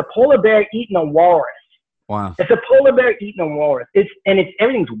is, it's a polar bear eating a walrus. Wow. It's a polar bear eating a walrus.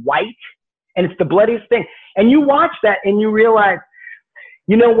 Everything's white and it's the bloodiest thing. And you watch that and you realize,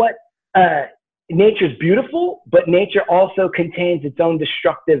 you know what? Nature's beautiful, but nature also contains its own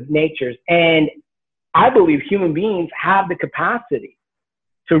destructive natures. And I believe human beings have the capacity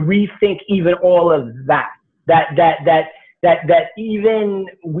to rethink even all of that. That even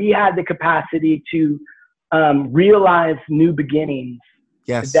we have the capacity to realize new beginnings.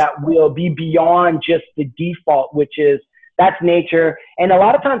 Yes. That will be beyond just the default, which is that's nature. And a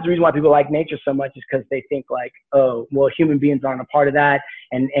lot of times the reason why people like nature so much is because they think like, oh, well, human beings aren't a part of that.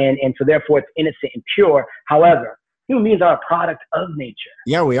 And so therefore it's innocent and pure. However, human beings are a product of nature.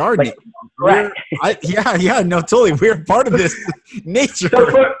 Yeah, we are. Right. No, totally. We're part of this nature.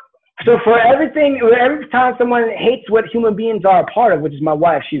 So for every time someone hates what human beings are a part of, which is my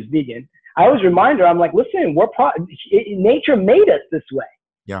wife, she's vegan, I always remind her, I'm like, listen, nature made us this way.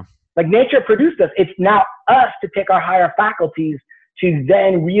 Yeah. Like nature produced us. It's now us to take our higher faculties to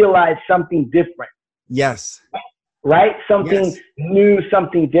then realize something different. Yes. Right? Something new,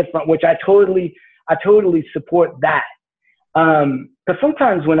 something different, which I totally support that. Because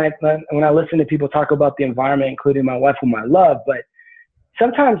sometimes when I listen to people talk about the environment, including my wife, whom I love, but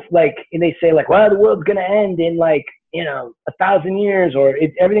sometimes like, and they say like, well, the world's going to end in like, 1,000 years, or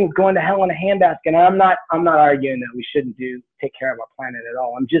everything's going to hell in a handbasket. And I'm not arguing that we shouldn't take care of our planet at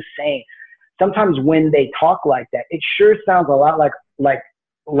all. I'm just saying sometimes when they talk like that, it sure sounds a lot like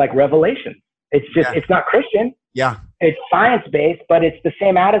Revelation. It's just, it's not Christian. Yeah. It's science-based, but it's the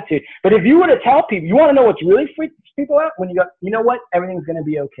same attitude. But if you were to tell people, you want to know what's really freaks people out? When you go, you know what? Everything's going to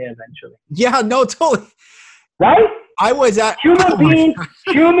be okay eventually. Yeah, no, totally. Right? I was at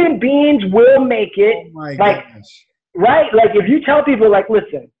human beings will make it. Oh my gosh. Right? Like if you tell people like,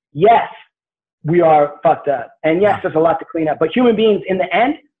 listen, yes, we are fucked up. And yes, there's a lot to clean up. But human beings in the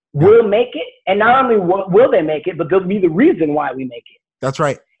end will make it. And not only will they make it, but they'll be the reason why we make it. That's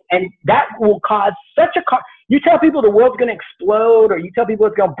right. And that will cause You tell people the world's going to explode, or you tell people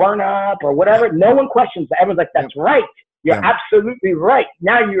it's going to burn up or whatever. No one questions that. Everyone's like, that's right. You're absolutely right.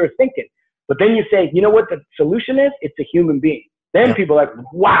 Now you're thinking. But then you say, you know what the solution is? It's a human being. Then people are like,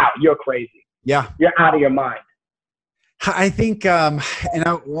 wow, you're crazy. Yeah. You're out of your mind. I think, and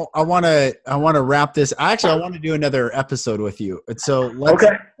I want to wrap this. Actually, I want to do another episode with you. And so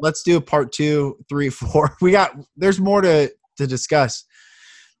let's do part 2, 3, 4. There's more to discuss.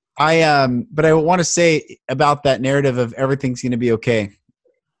 But I want to say about that narrative of everything's going to be okay.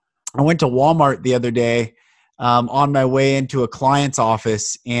 I went to Walmart the other day, on my way into a client's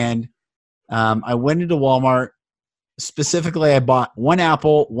office, and I went into Walmart. Specifically, I bought 1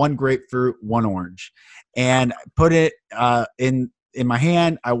 apple, 1 grapefruit, 1 orange, and put it in my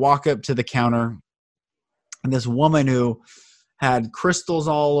hand. I walk up to the counter, and this woman who had crystals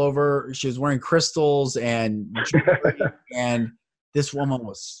all over, she was wearing crystals and jewelry, and this woman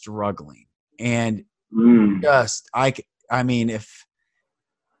was struggling. And if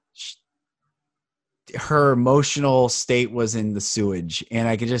her emotional state was in the sewage, and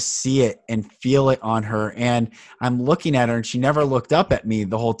I could just see it and feel it on her. And I'm looking at her, and she never looked up at me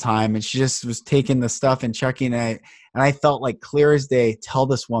the whole time. And she just was taking the stuff and checking it. And I felt like clear as day, tell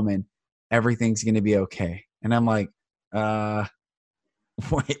this woman everything's going to be okay. And I'm like, wait,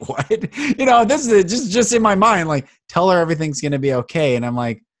 what? This is just in my mind, like, tell her everything's going to be okay. And I'm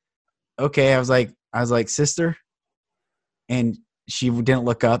like, okay. I was like, sister. And she didn't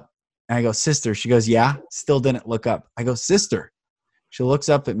look up. And I go, sister. She goes, yeah. Still didn't look up. I go, sister. She looks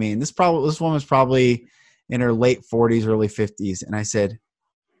up at me, and this woman's probably in her late 40s, early 50s. And I said,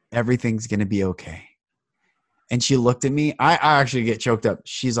 everything's going to be okay. And she looked at me. I actually get choked up.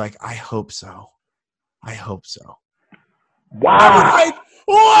 She's like, I hope so. I hope so. Wow. I was like,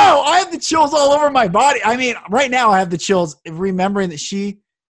 whoa, I have the chills all over my body. I mean, right now I have the chills remembering that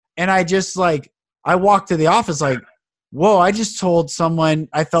I walked to the office like, whoa, I just told someone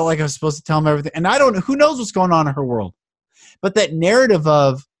I felt like I was supposed to tell them everything. And I don't know, who knows what's going on in her world. But that narrative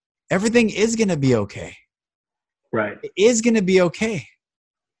of everything is going to be okay. Right. It is going to be okay.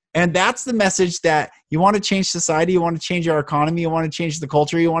 And that's the message that you want to change society. You want to change our economy. You want to change the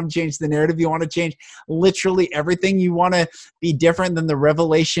culture. You want to change the narrative. You want to change literally everything. You want to be different than the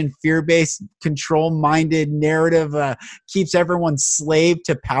revelation, fear-based, control-minded narrative keeps everyone slave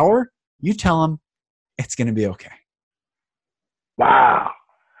to power. You tell them it's going to be okay. Wow.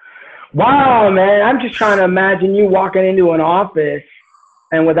 Wow, man. I'm just trying to imagine you walking into an office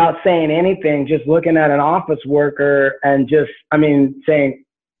and without saying anything, just looking at an office worker and saying,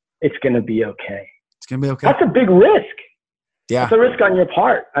 it's going to be okay. It's going to be okay. That's a big risk. Yeah. That's a risk on your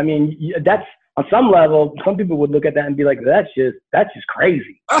part. I mean, that's on some level, some people would look at that and be like, that's just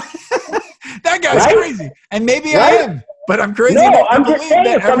crazy. That guy's crazy. And maybe I am, but I'm crazy. No, I'm just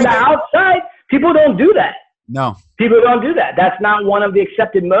saying from the outside, people don't do that. No. People don't do that. That's not one of the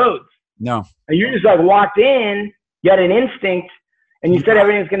accepted modes. No. And you just like walked in, you had an instinct, and you said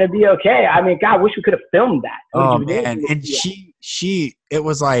everything's going to be okay. I mean, God, I wish we could have filmed that. Oh, man. And it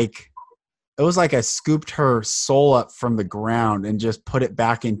was like I scooped her soul up from the ground and just put it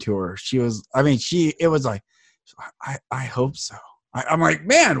back into her. It was like, I hope so. I'm like,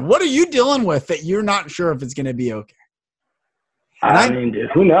 man, what are you dealing with that you're not sure if it's going to be okay? I mean, dude,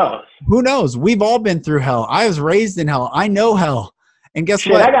 who knows? Who knows? We've all been through hell. I was raised in hell. I know hell. And guess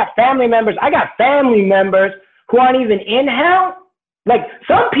what? I got family members who aren't even in hell. Like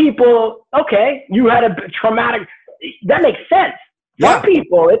some people, okay, you had a traumatic, that makes sense. Some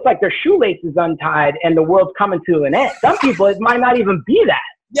people, it's like their shoelace is untied and the world's coming to an end. Some people, it might not even be that.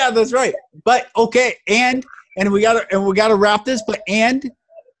 Yeah, that's right. But okay, and we gotta wrap this. But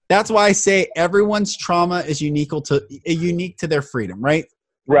that's why I say everyone's trauma is unique to their freedom, right?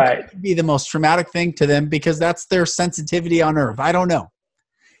 Right. It could be the most traumatic thing to them because that's their sensitivity on earth. I don't know.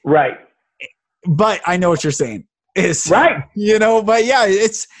 Right. But I know what you're saying. Is right. But yeah,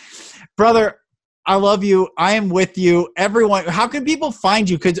 it's, brother, I love you. I am with you. Everyone, how can people find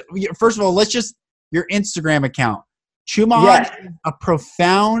you? Because first of all, your Instagram account. Chumahan is a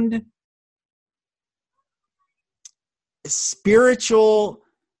profound spiritual,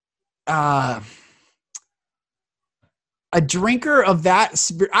 a drinker of that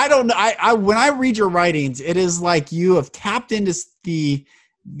spirit. I don't know. I when I read your writings, it is like you have tapped into the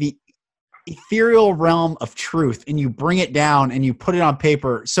ethereal realm of truth and you bring it down and you put it on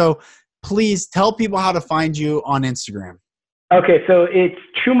paper. So please tell people how to find you on Instagram. Okay, so it's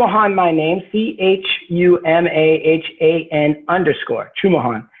Chumahan, my name, CHUMAHAN _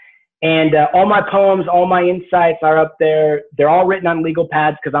 Chumahan. And all my poems, all my insights are up there. They're all written on legal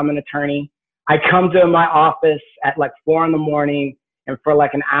pads because I'm an attorney. I come to my office at like 4 a.m. and And for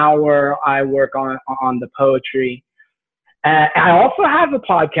like an hour, I work on the poetry. I also have a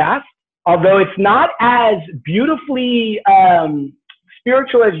podcast, although it's not as beautifully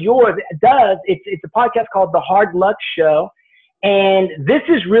spiritual as yours does. It's a podcast called The Hard Luck Show. And this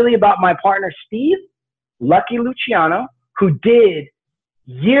is really about my partner, Steve Lucky Luciano, who did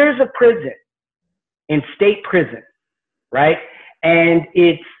years of prison in state prison, right? And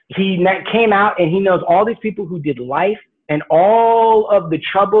he came out and he knows all these people who did life and all of the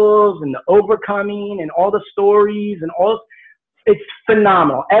troubles and the overcoming and all the stories and all. It's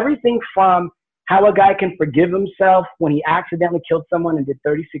phenomenal. Everything from how a guy can forgive himself when he accidentally killed someone and did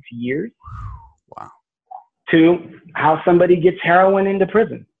 36 years. Wow. To how somebody gets heroin into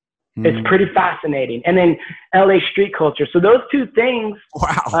prison. It's pretty fascinating. And then LA street culture. So those two things.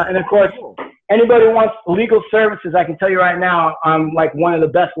 Wow. And of course, anybody who wants legal services, I can tell you right now, I'm like one of the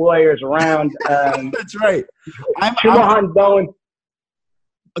best lawyers around. That's right. Chumahan, Bowen.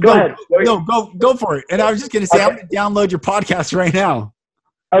 Go ahead. No, go for it. And I was just going to say, I'm going to download your podcast right now.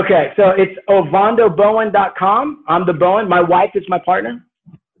 Okay. So it's OvandoBowen.com. I'm the Bowen. My wife is my partner.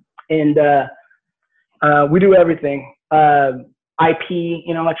 And we do everything. IP,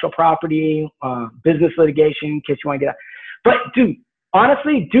 intellectual property, business litigation, in case you want to get out. But dude,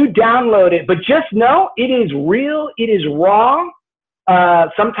 honestly, do download it. But just know it is real. It is raw.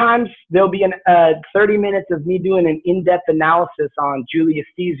 Sometimes there'll be 30 minutes of me doing an in-depth analysis on Julius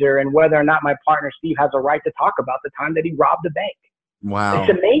Caesar and whether or not my partner Steve has a right to talk about the time that he robbed a bank. Wow.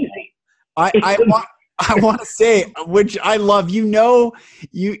 It's amazing. I want to say, which I love, oh,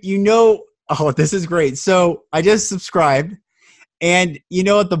 this is great. So I just subscribed. And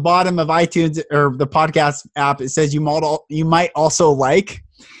at the bottom of iTunes or the podcast app, it says you might also like.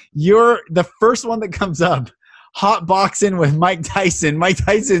 You're the first one that comes up. Hot boxing with Mike Tyson. Mike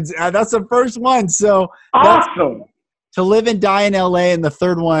Tyson's that's the first one. So awesome. To Live and Die in LA, and the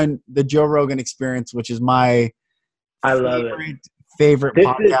third one, the Joe Rogan Experience, which is my favorite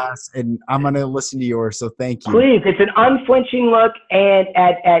podcast, and I'm gonna listen to yours. So thank you. Please, it's an unflinching look and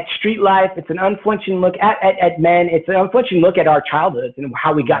at street life. It's an unflinching look at men. It's an unflinching look at our childhoods and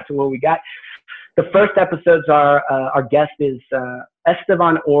how we got to where we got. The first episodes are our guest is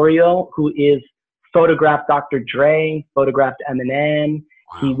Estevan Oriol, who is photographed Dr. Dre, photographed Eminem.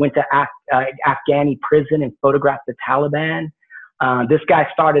 Wow. He went to Afghani prison and photographed the Taliban. This guy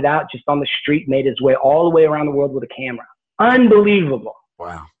started out just on the street, made his way all the way around the world with a camera. Unbelievable.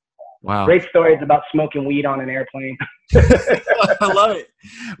 Wow. Great stories about smoking weed on an airplane. I love it.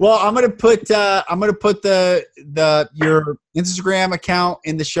 Well, I'm going to put your Instagram account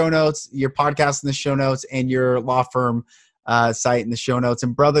in the show notes, your podcast in the show notes, and your law firm site in the show notes.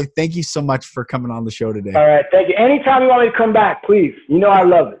 And brother, thank you so much for coming on the show today. All right. Thank you. Anytime you want me to come back, please. I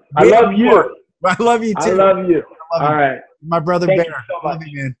love it. I love you. I love you too. I love you. All right. My brother Thank Bear. You so much. Love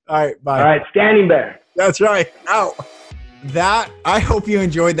you, man. All right. Bye. All right. Standing Bear. That's right. Out. I hope you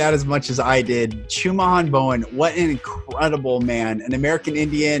enjoyed that as much as I did. Chumahan Bowen, what an incredible man. An American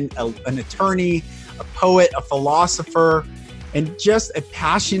Indian, an attorney, a poet, a philosopher, and just a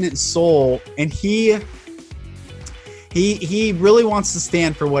passionate soul. And he really wants to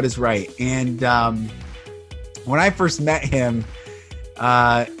stand for what is right. And when I first met him,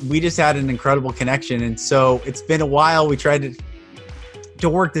 we just had an incredible connection. And so it's been a while. We tried to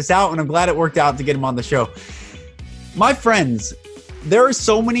work this out, and I'm glad it worked out to get him on the show. My friends, there are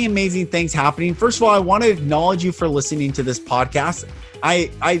so many amazing things happening. First of all, I want to acknowledge you for listening to this podcast.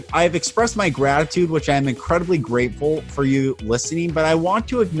 I've expressed my gratitude, which I'm incredibly grateful for you listening, but I want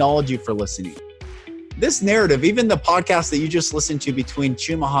to acknowledge you for listening. This narrative, even the podcast that you just listened to between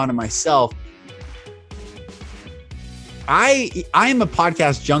Chumahan and myself, I am a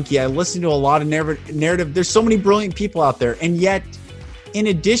podcast junkie. I listen to a lot of narrative. There's so many brilliant people out there, and yet in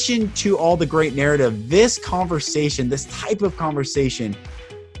addition to all the great narrative, this conversation, this type of conversation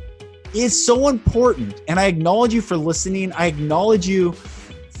is so important. And I acknowledge you for listening. I acknowledge you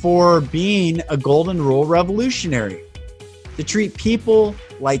for being a golden rule revolutionary, to treat people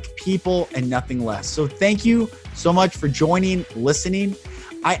like people and nothing less. So thank you so much for joining, listening.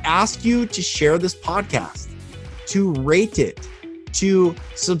 I ask you to share this podcast, to rate it, to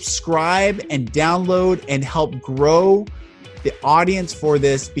subscribe and download and help grow the audience for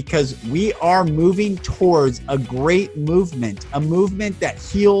this, because we are moving towards a great movement, a movement that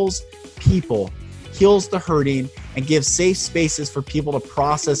heals people, heals the hurting, and gives safe spaces for people to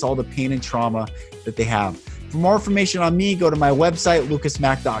process all the pain and trauma that they have. For more information on me, go to my website,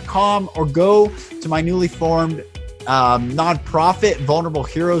 lucasmack.com, or go to my newly formed nonprofit,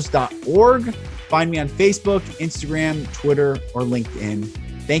 vulnerableheroes.org. Find me on Facebook, Instagram, Twitter, or LinkedIn.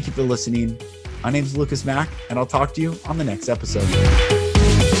 Thank you for listening. My name's Lucas Mack, and I'll talk to you on the next episode.